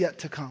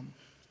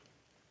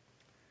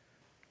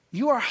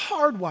 You are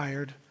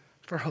hardwired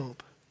for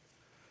hope.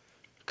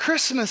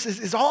 Christmas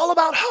is all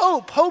about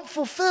hope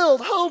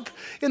fulfilled, hope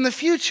in the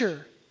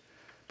future.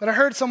 But I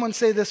heard someone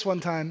say this one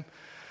time,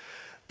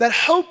 that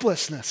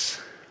hopelessness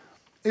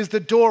is the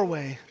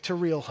doorway to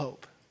real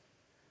hope.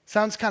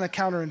 Sounds kind of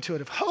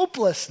counterintuitive.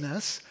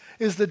 Hopelessness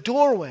is the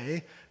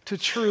doorway to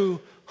true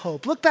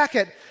hope. Look back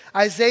at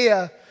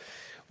Isaiah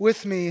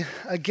with me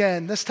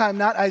again. This time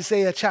not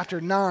Isaiah chapter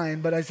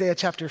 9, but Isaiah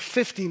chapter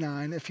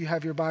 59, if you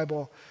have your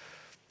Bible.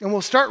 And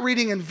we'll start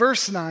reading in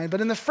verse 9.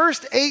 But in the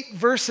first 8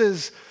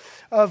 verses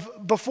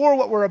before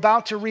what we're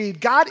about to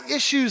read, God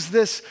issues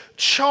this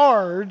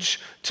charge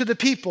to the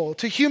people,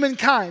 to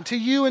humankind, to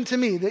you and to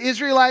me, the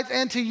Israelites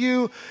and to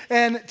you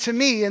and to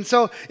me. And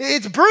so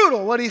it's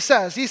brutal what he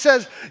says. He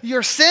says,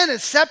 your sin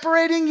is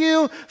separating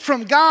you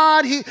from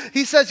God.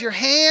 He says your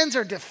hands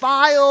are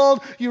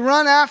defiled. You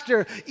run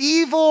after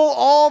evil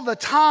all the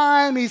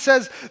time. He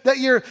says that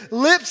your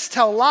lips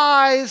tell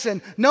lies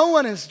and no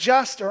one is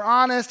just or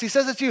honest. He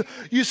says that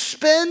you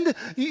spin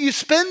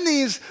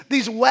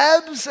these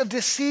webs of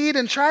deceit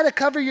and try to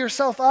cover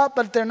yourself up,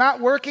 but they're not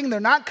working. They're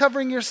not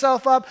covering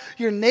yourself up.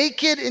 You're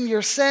naked in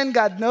your sin.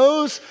 God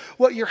knows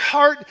what your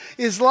heart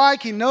is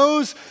like. He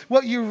knows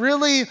what you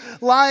really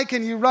like,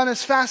 and you run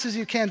as fast as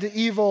you can to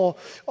evil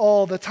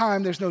all the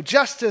time. There's no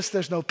justice.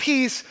 There's no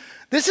peace.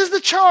 This is the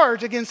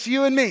charge against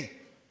you and me,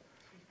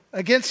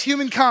 against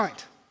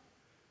humankind.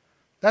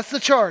 That's the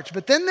charge.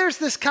 But then there's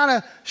this kind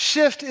of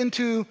shift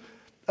into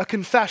a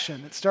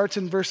confession. It starts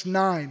in verse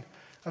 9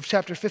 of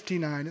chapter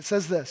 59. It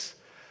says this,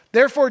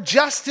 therefore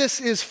justice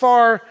is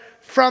far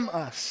from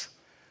us,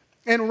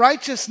 and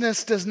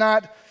righteousness does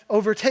not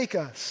overtake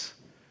us.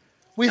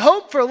 We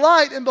hope for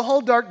light and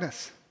behold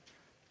darkness,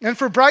 and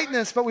for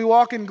brightness, but we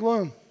walk in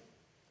gloom.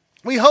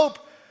 We hope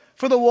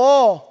for the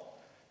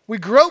wall. We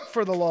grope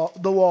for the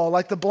wall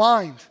like the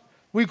blind.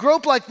 We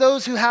grope like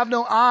those who have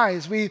no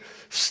eyes. We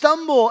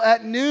stumble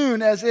at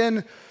noon as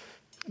in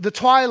the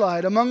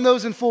twilight. Among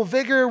those in full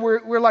vigor,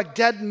 we're like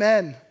dead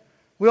men.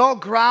 We all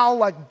growl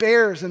like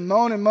bears and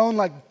moan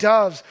like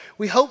doves.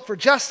 We hope for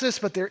justice,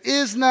 but there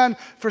is none,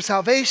 for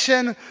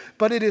salvation,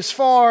 but it is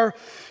far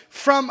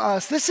from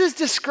us. This is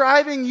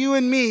describing you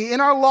and me in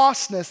our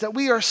lostness, that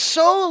we are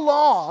so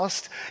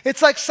lost,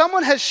 it's like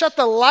someone has shut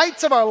the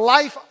lights of our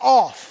life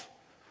off.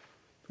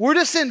 We're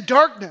just in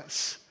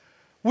darkness.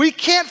 We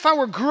can't find,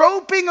 we're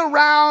groping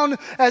around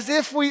as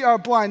if we are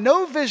blind.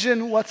 No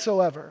vision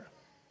whatsoever.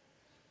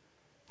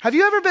 Have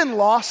you ever been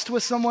lost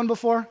with someone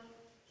before?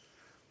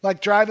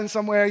 Like driving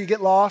somewhere, you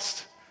get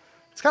lost.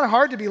 It's kind of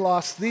hard to be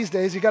lost these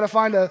days. You got to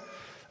find a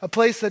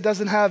place that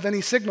doesn't have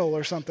any signal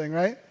or something,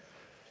 right?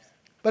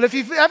 But if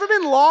you've ever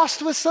been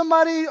lost with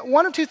somebody,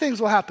 one of two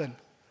things will happen.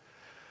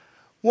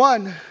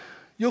 One,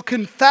 you'll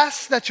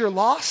confess that you're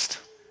lost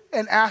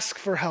and ask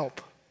for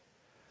help.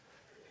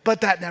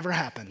 But that never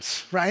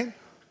happens, right?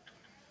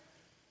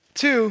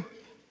 Two,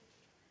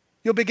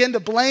 you'll begin to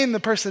blame the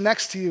person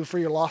next to you for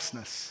your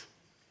lostness.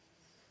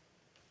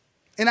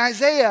 In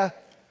Isaiah,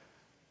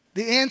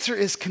 the answer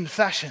is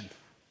confession.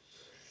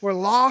 We're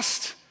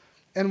lost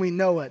and we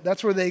know it.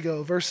 That's where they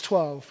go. Verse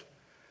 12.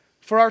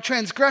 For our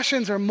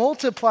transgressions are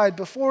multiplied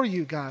before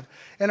you, God,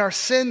 and our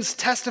sins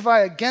testify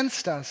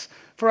against us.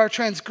 For our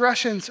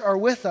transgressions are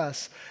with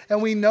us,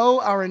 and we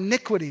know our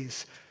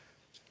iniquities.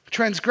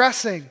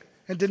 Transgressing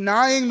and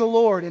denying the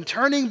Lord and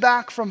turning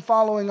back from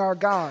following our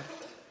God.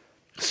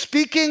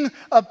 Speaking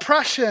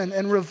oppression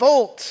and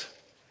revolt.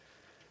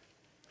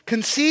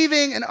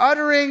 Conceiving and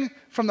uttering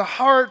from the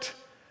heart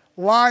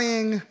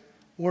lying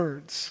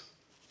words.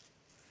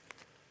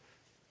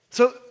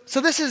 So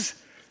this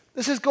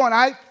is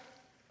going,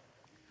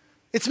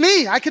 it's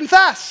me, I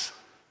confess.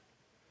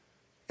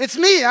 It's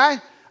me, I'm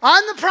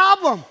the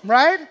problem,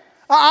 right?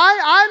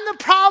 I'm the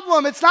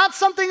problem, it's not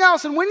something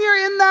else. And when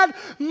you're in that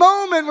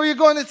moment where you're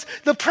going,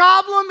 the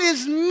problem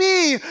is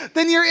me,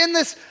 then you're in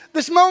this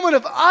moment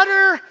of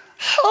utter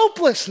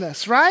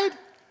hopelessness, right?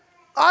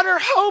 Utter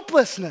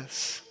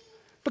hopelessness.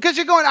 Because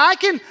you're going, I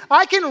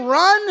can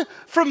run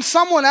from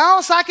someone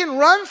else, I can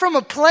run from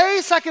a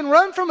place, I can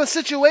run from a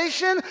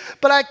situation,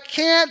 but I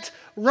can't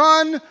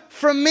run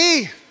from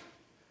me.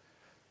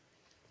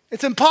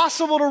 It's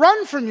impossible to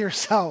run from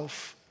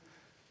yourself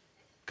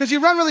because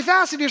you run really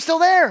fast and you're still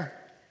there,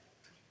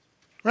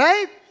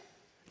 right?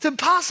 It's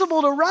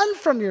impossible to run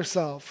from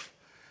yourself,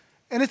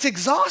 and it's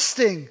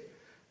exhausting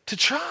to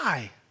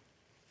try.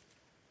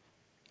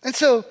 And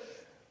so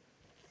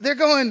they're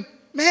going,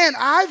 man,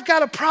 I've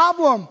got a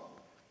problem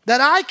that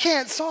I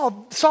can't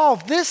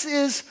solve. This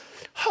is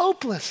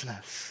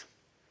hopelessness.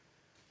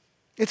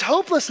 It's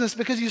hopelessness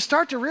because you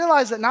start to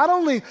realize that not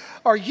only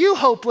are you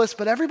hopeless,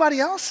 but everybody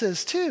else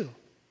is too.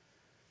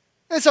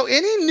 And so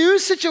any new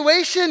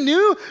situation,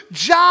 new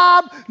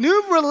job,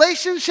 new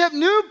relationship,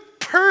 new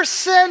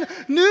person,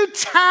 new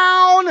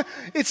town,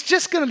 it's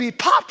just going to be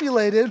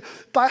populated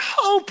by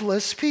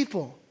hopeless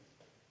people.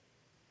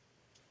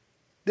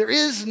 There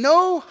is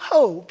no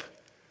hope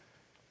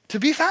to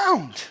be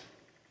found.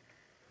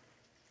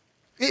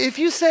 If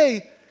you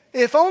say,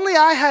 if only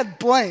I had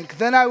blank,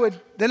 then I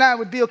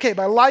would be okay.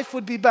 My life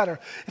would be better.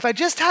 If I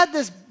just had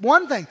this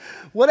one thing,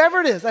 whatever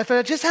it is, if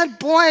I just had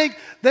blank,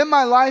 then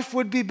my life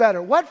would be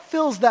better. What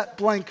fills that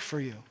blank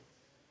for you?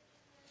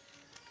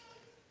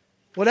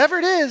 Whatever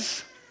it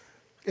is,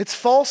 it's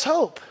false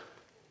hope.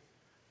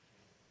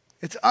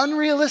 It's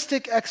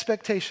unrealistic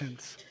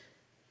expectations.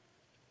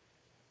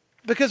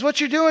 Because what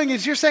you're doing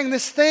is you're saying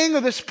this thing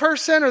or this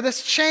person or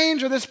this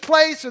change or this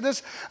place or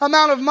this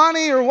amount of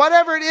money or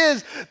whatever it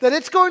is, that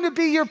it's going to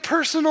be your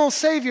personal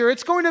Savior.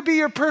 It's going to be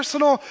your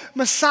personal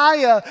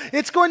Messiah.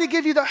 It's going to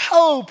give you the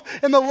hope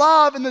and the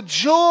love and the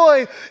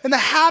joy and the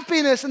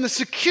happiness and the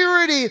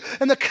security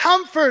and the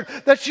comfort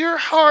that your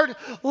heart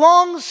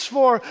longs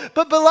for.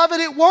 But beloved,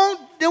 it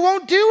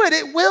won't do it.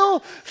 It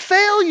will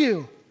fail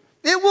you.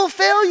 It will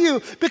fail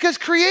you because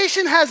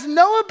creation has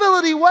no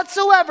ability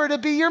whatsoever to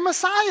be your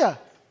Messiah.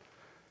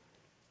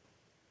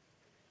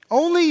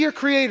 Only your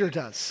Creator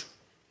does.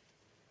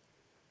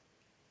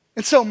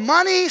 And so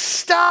money,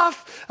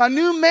 stuff, a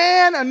new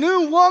man, a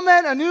new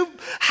woman, a new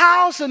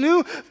house, a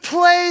new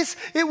place,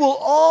 it will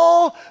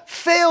all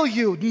fail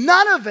you.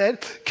 None of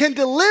it can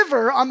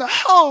deliver on the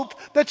hope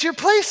that you're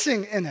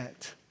placing in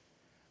it.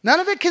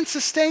 None of it can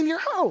sustain your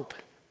hope.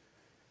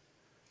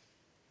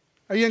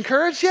 Are you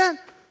encouraged yet?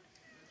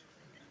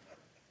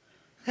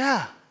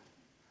 Yeah.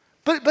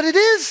 But it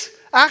is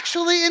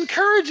actually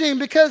encouraging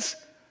because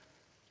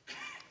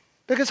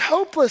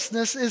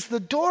hopelessness is the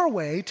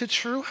doorway to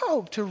true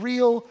hope, to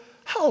real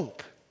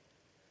hope.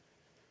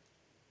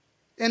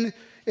 And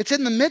it's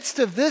in the midst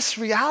of this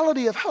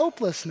reality of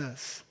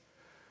hopelessness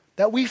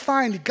that we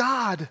find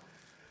God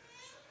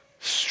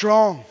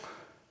strong,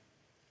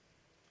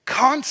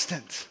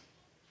 constant,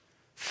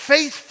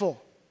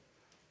 faithful,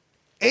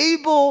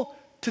 able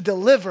to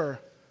deliver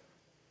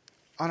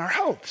on our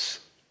hopes.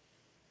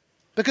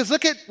 Because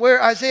look at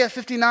where Isaiah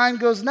 59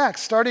 goes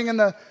next, starting in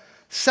the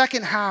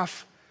second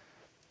half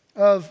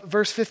of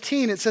verse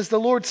 15, it says, the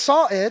Lord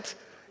saw it,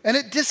 and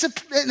it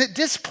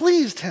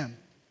displeased him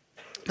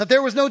that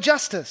there was no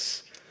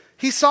justice.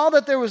 He saw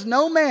that there was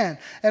no man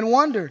and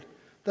wondered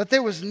that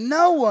there was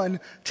no one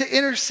to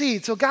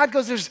intercede. So God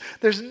goes,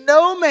 there's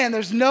no man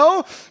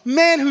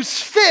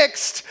who's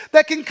fixed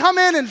that can come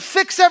in and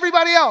fix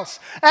everybody else.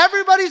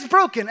 Everybody's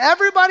broken.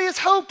 Everybody is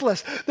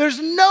hopeless. There's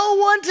no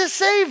one to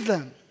save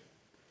them.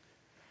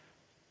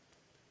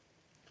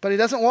 But he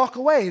doesn't walk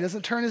away. He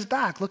doesn't turn his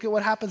back. Look at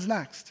what happens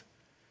next.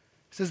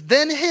 It says,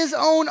 then his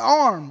own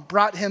arm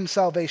brought him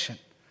salvation,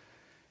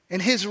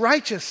 and his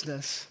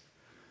righteousness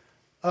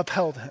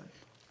upheld him.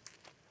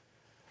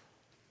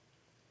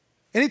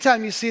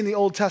 Anytime you see in the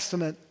Old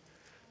Testament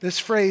this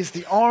phrase,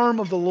 the arm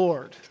of the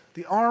Lord,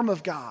 the arm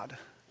of God,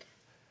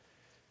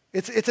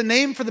 it's a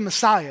name for the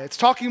Messiah. It's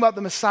talking about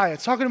the Messiah.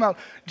 It's talking about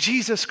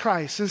Jesus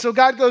Christ. And so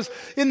God goes,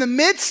 in the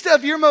midst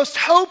of your most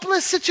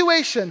hopeless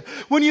situation,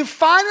 when you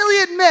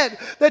finally admit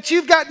that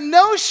you've got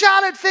no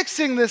shot at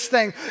fixing this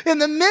thing, in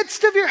the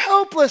midst of your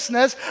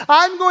hopelessness,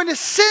 I'm going to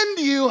send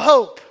you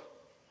hope.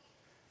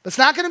 It's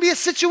not going to be a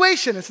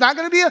situation. It's not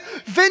going to be a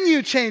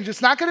venue change.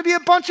 It's not going to be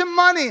a bunch of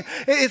money.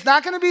 It's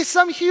not going to be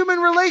some human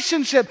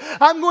relationship.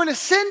 I'm going to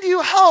send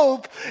you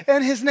hope,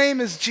 and his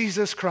name is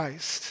Jesus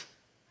Christ.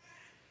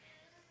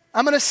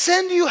 I'm going to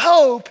send you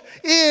hope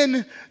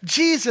in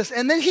Jesus.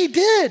 And then he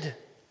did.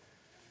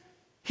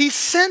 He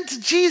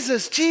sent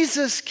Jesus.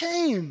 Jesus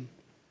came.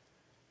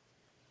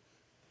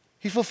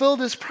 He fulfilled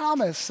his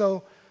promise.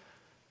 So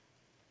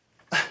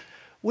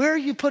where are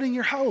you putting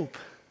your hope?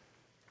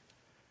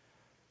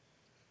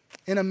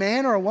 In a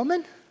man or a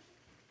woman?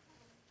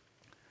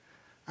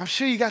 I'm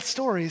sure you got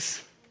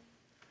stories.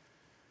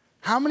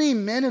 How many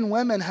men and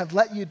women have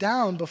let you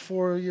down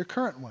before your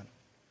current one?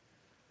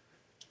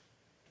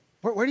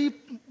 Where do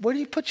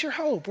you put your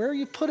hope? Where are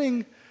you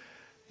putting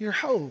your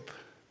hope?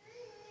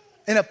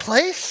 In a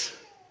place?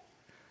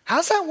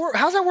 How's that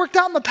worked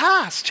out in the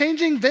past?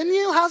 Changing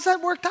venue? How's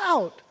that worked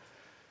out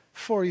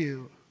for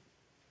you?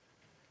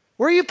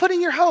 Where are you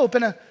putting your hope?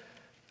 In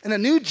a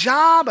new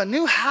job, a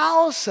new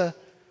house, a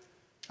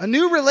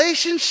new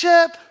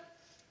relationship,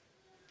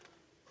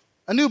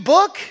 a new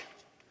book,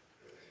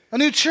 a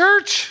new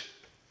church,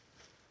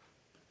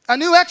 a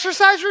new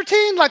exercise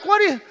routine? Like what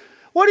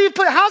do you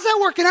put? How's that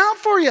working out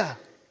for you?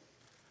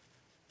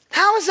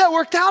 How has that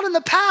worked out in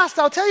the past?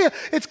 I'll tell you,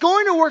 it's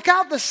going to work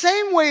out the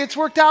same way it's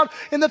worked out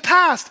in the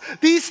past.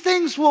 These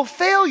things will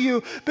fail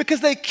you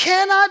because they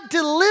cannot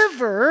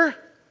deliver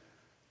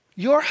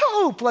your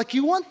hope like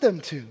you want them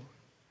to.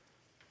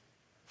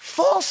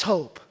 False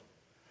hope,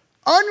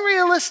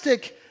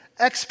 unrealistic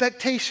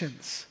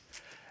expectations.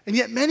 And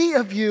yet many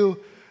of you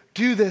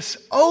do this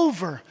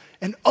over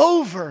and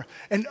over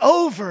and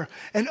over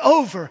and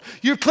over.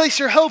 You place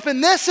your hope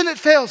in this and it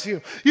fails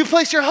you. You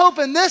place your hope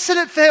in this and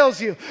it fails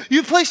you.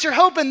 You place your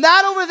hope in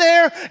that over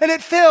there and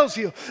it fails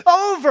you.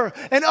 Over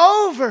and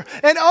over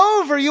and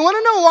over. You want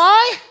to know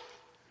why?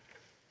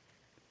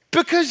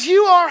 Because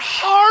you are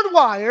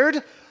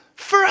hardwired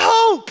for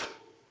hope.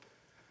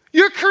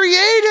 You're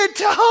created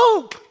to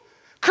hope.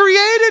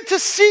 Created to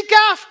seek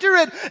after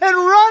it and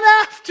run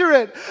after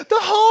it. The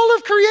whole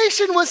of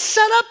creation was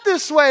set up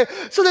this way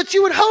so that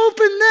you would hope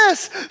in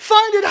this,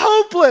 find it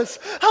hopeless,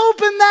 hope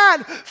in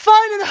that,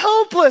 find it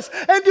hopeless,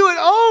 and do it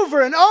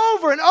over and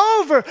over and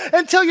over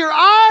until your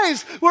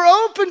eyes were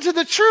open to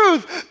the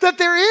truth that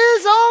there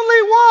is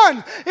only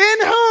one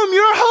in whom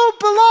your hope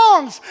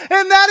belongs,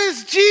 and that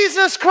is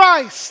Jesus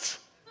Christ.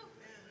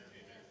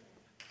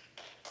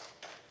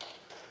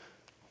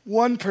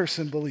 One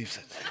person believes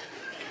it.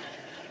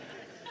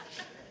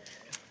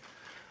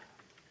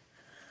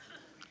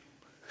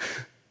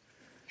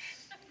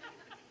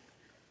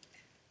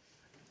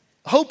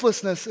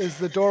 Hopelessness is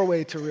the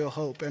doorway to real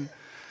hope. And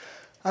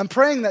I'm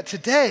praying that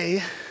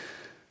today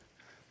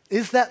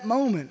is that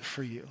moment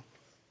for you,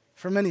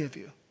 for many of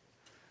you,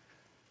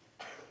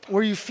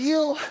 where you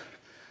feel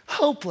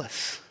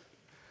hopeless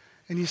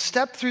and you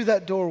step through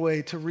that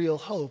doorway to real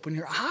hope and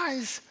your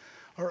eyes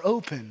are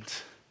opened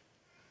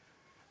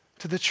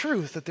to the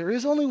truth that there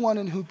is only one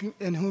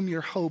in whom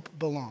your hope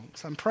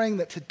belongs. I'm praying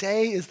that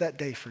today is that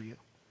day for you.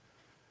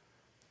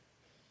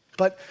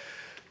 But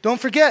don't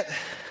forget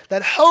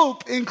that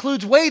hope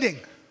includes waiting.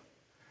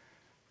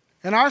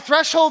 And our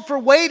threshold for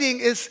waiting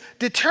is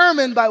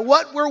determined by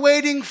what we're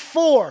waiting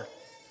for.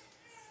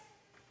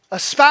 A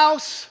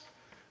spouse,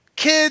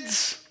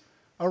 kids,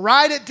 a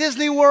ride at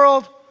Disney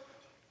World,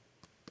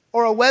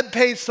 or a web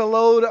page to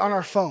load on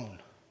our phone.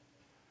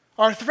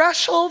 Our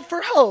threshold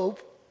for hope,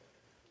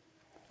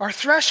 our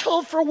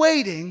threshold for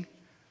waiting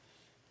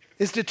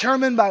is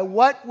determined by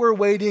what we're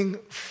waiting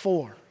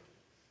for.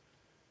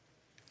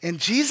 And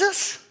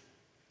Jesus,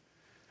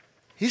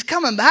 he's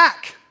coming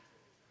back.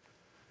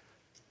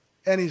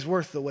 And he's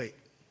worth the wait.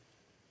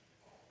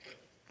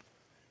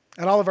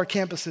 At all of our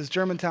campuses,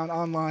 Germantown,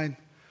 online,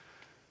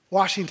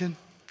 Washington,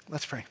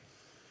 let's pray.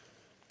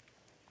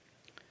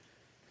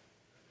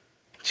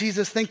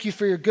 Jesus, thank you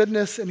for your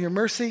goodness and your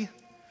mercy.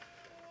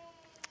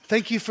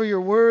 Thank you for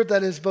your word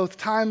that is both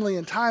timely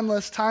and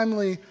timeless.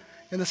 Timely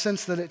in the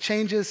sense that it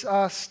changes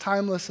us,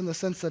 timeless in the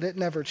sense that it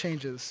never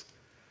changes.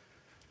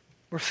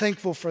 We're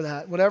thankful for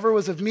that. Whatever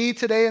was of me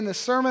today in this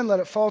sermon, let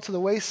it fall to the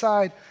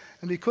wayside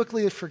and be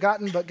quickly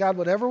forgotten. But God,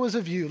 whatever was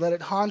of you, let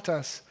it haunt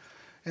us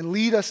and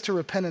lead us to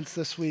repentance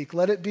this week.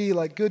 Let it be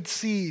like good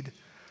seed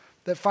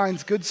that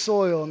finds good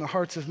soil in the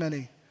hearts of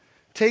many,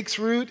 takes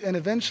root, and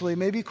eventually,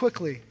 maybe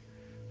quickly,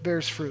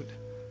 bears fruit.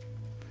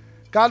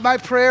 God, my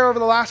prayer over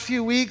the last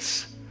few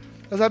weeks,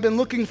 as I've been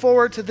looking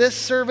forward to this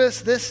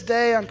service, this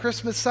day on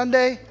Christmas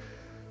Sunday,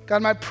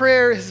 God, my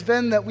prayer has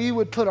been that we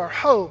would put our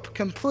hope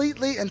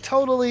completely and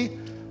totally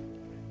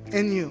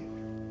in you.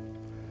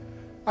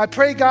 I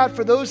pray, God,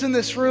 for those in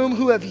this room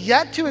who have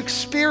yet to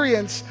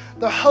experience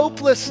the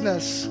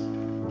hopelessness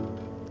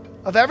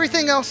of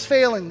everything else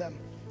failing them.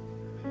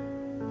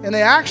 And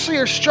they actually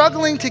are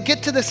struggling to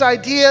get to this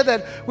idea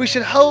that we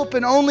should hope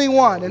in only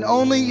one and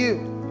only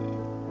you.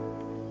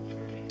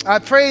 I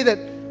pray that,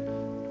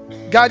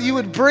 God, you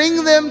would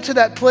bring them to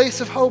that place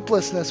of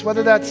hopelessness,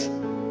 whether that's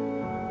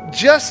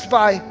just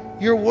by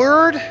your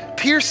word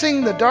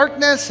piercing the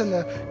darkness and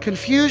the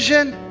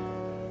confusion,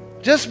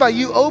 just by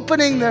you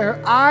opening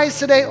their eyes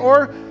today,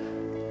 or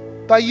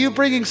by you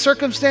bringing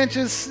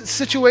circumstances,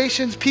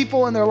 situations,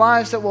 people in their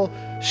lives that will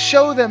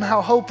show them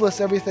how hopeless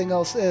everything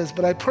else is.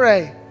 But I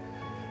pray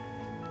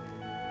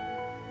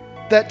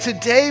that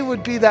today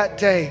would be that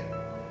day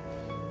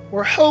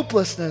where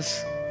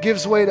hopelessness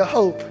gives way to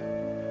hope.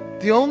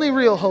 The only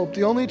real hope,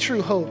 the only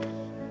true hope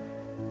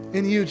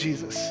in you,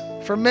 Jesus,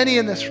 for many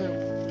in this room.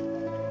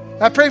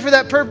 I pray for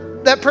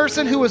that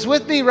person who was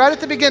with me right at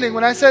the beginning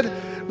when I said,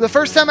 the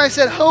first time I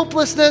said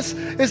hopelessness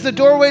is the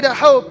doorway to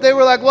hope. They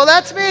were like, well,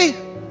 that's me.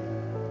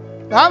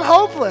 I'm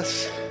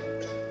hopeless.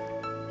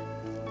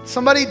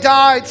 Somebody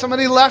died.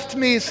 Somebody left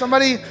me.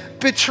 Somebody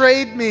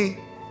betrayed me.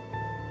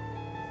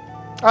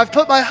 I've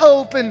put my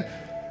hope in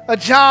a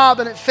job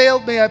and it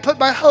failed me. I put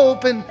my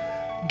hope in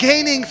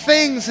gaining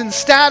things and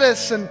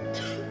status and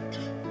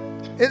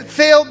it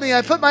failed me.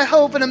 I put my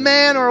hope in a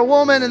man or a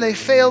woman and they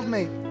failed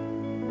me.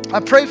 I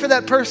pray for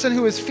that person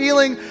who is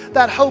feeling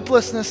that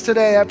hopelessness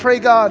today. I pray,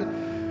 God,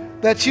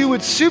 that you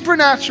would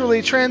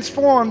supernaturally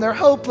transform their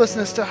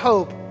hopelessness to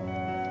hope.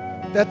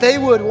 That they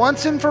would,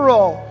 once and for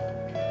all,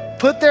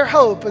 put their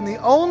hope in the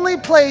only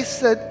place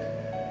that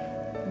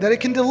it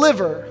can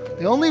deliver,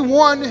 the only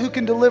one who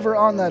can deliver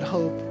on that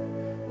hope,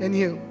 in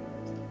you.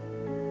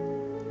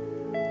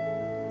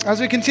 As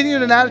we continue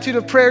in an attitude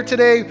of prayer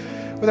today,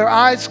 with our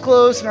eyes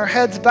closed and our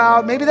heads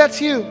bowed, maybe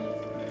that's you.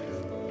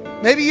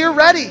 Maybe you're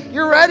ready.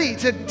 You're ready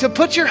to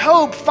put your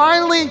hope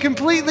finally and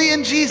completely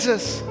in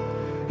Jesus.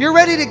 You're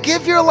ready to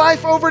give your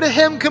life over to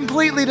him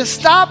completely, to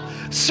stop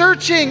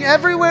searching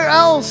everywhere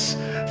else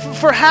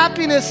for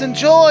happiness and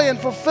joy and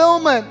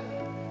fulfillment,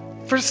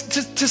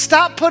 to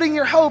stop putting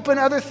your hope in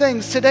other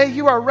things. Today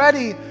you are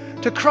ready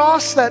to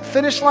cross that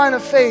finish line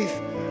of faith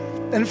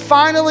and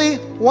finally,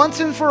 once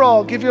and for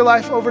all, give your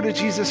life over to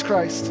Jesus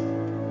Christ.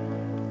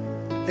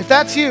 If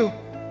that's you,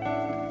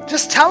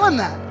 just tell him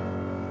that.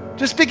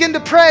 Just begin to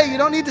pray. You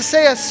don't need to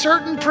say a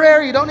certain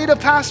prayer. You don't need a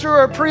pastor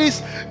or a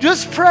priest.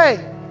 Just pray.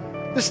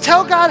 Just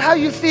tell God how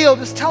you feel.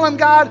 Just tell him,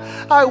 God,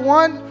 I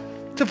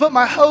want to put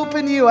my hope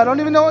in you. I don't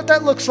even know what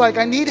that looks like.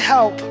 I need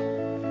help.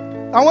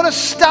 I want to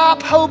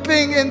stop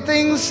hoping in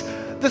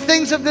the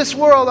things of this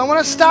world. I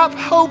want to stop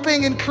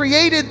hoping in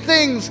created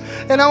things.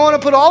 And I want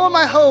to put all of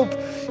my hope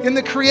in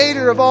the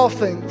creator of all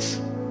things.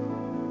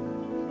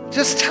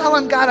 Just tell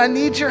him, God, I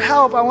need your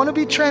help. I want to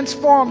be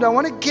transformed. I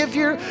want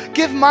to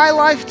give my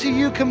life to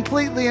you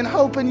completely and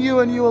hope in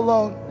you and you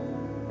alone.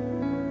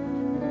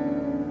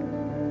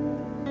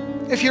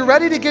 if you're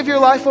ready to give your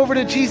life over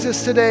to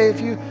Jesus today,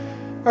 if you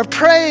are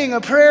praying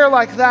a prayer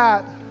like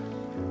that,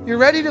 you're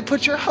ready to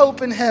put your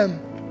hope in him,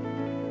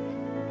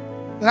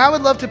 then I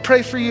would love to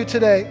pray for you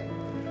today.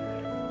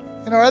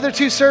 In our other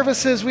 2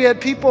 services, we had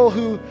people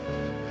who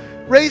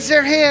raised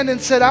their hand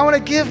and said, I want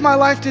to give my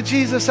life to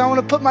Jesus. I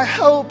want to put my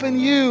hope in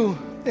you,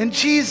 in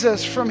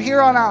Jesus, from here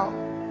on out.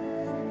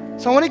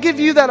 So I want to give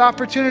you that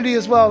opportunity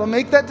as well to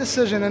make that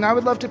decision, and I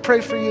would love to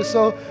pray for you.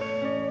 So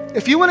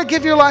if you want to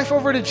give your life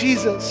over to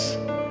Jesus,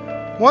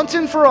 once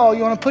and for all,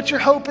 you want to put your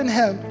hope in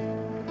him,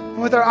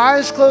 and with our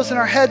eyes closed and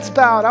our heads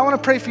bowed, I want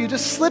to pray for you.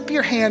 Just slip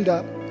your hand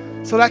up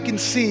so that I can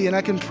see and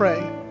I can pray.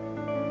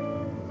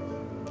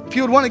 If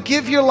you would want to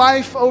give your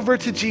life over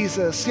to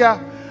Jesus, yeah,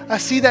 I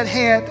see that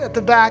hand at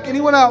the back.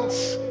 Anyone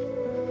else?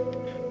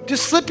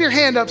 Just slip your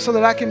hand up so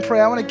that I can pray.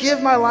 I want to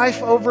give my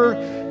life over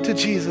to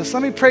Jesus.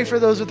 Let me pray for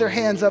those with their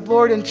hands up.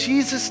 Lord, in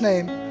Jesus'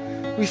 name,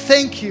 we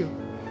thank you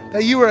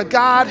that you are a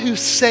God who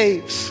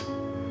saves,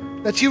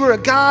 that you are a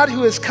God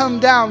who has come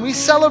down. We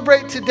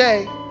celebrate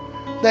today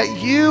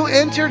that you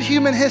entered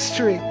human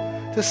history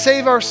to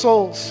save our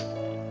souls,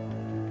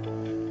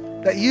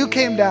 that you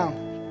came down.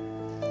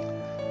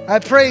 I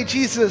pray,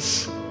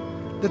 Jesus,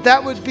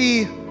 that would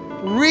be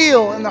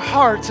real in the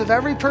hearts of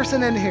every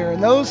person in here,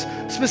 and those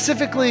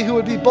specifically who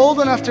would be bold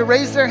enough to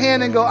raise their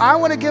hand and go, I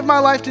want to give my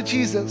life to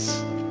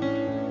Jesus.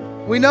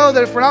 We know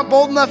that if we're not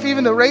bold enough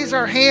even to raise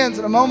our hands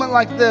in a moment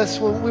like this,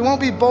 we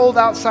won't be bold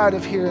outside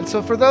of here. And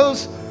so for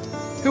those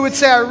who would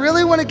say, I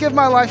really want to give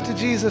my life to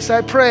Jesus,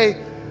 I pray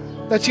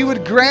that you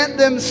would grant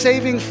them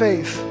saving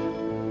faith,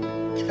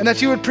 and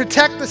that you would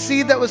protect the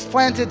seed that was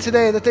planted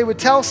today, that they would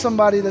tell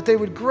somebody, that they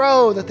would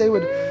grow, that they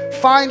would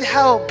find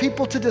help,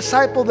 people to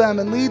disciple them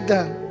and lead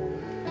them,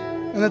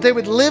 and that they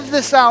would live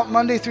this out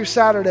Monday through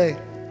Saturday,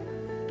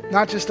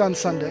 not just on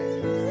Sunday.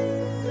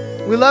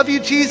 We love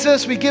you,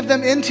 Jesus. We give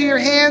them into your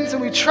hands,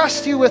 and we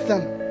trust you with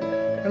them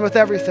and with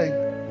everything.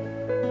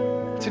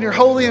 It's in your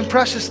holy and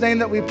precious name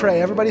that we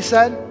pray. Everybody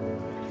said,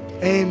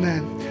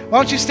 amen. Why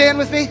don't you stand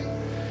with me?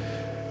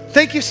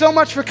 Thank you so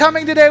much for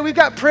coming today. We've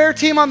got prayer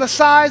team on the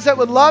sides that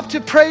would love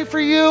to pray for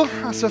you.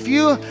 So if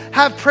you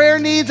have prayer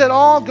needs at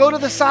all, go to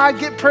the side,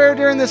 get prayer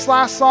during this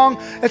last song.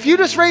 If you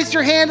just raised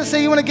your hand to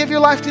say you want to give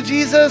your life to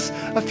Jesus,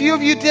 a few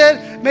of you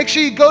did, make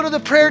sure you go to the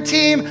prayer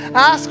team,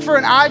 ask for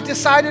an I've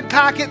decided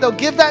packet. They'll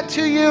give that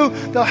to you.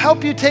 They'll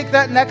help you take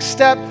that next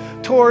step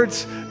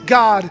towards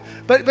God.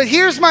 But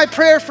here's my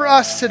prayer for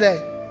us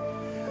today.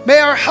 May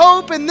our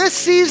hope in this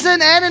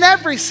season and in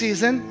every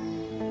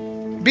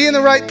season be in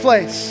the right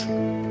place.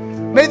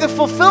 May the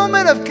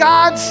fulfillment of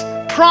God's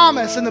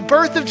promise in the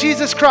birth of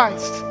Jesus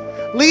Christ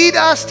lead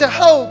us to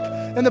hope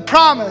in the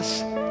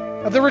promise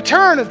of the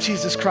return of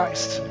Jesus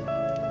Christ.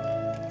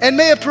 And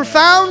may a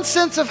profound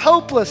sense of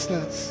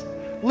hopelessness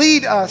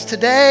lead us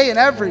today and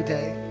every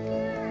day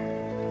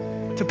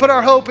to put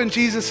our hope in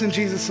Jesus and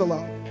Jesus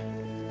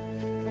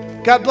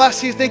alone. God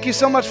bless you. Thank you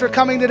so much for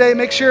coming today.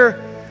 Make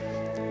sure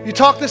you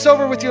talk this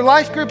over with your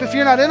life group. If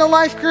you're not in a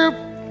life group,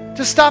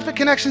 just stop at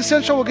Connection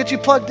Central. We'll get you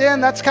plugged in.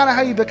 That's kind of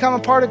how you become a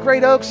part of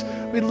Great Oaks.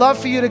 We'd love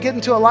for you to get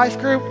into a life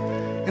group.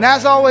 And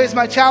as always,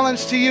 my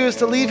challenge to you is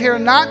to leave here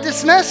not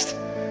dismissed,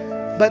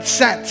 but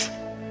sent.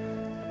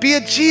 Be a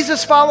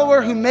Jesus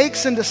follower who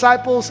makes and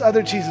disciples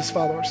other Jesus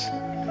followers.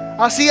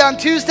 I'll see you on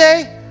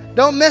Tuesday.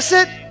 Don't miss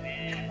it.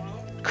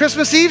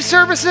 Christmas Eve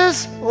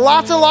services,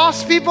 lots of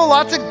lost people,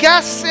 lots of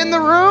guests in the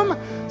room.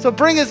 So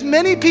bring as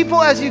many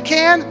people as you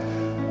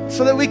can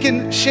so that we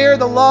can share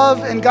the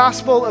love and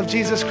gospel of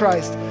Jesus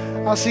Christ.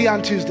 I'll see you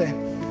on Tuesday.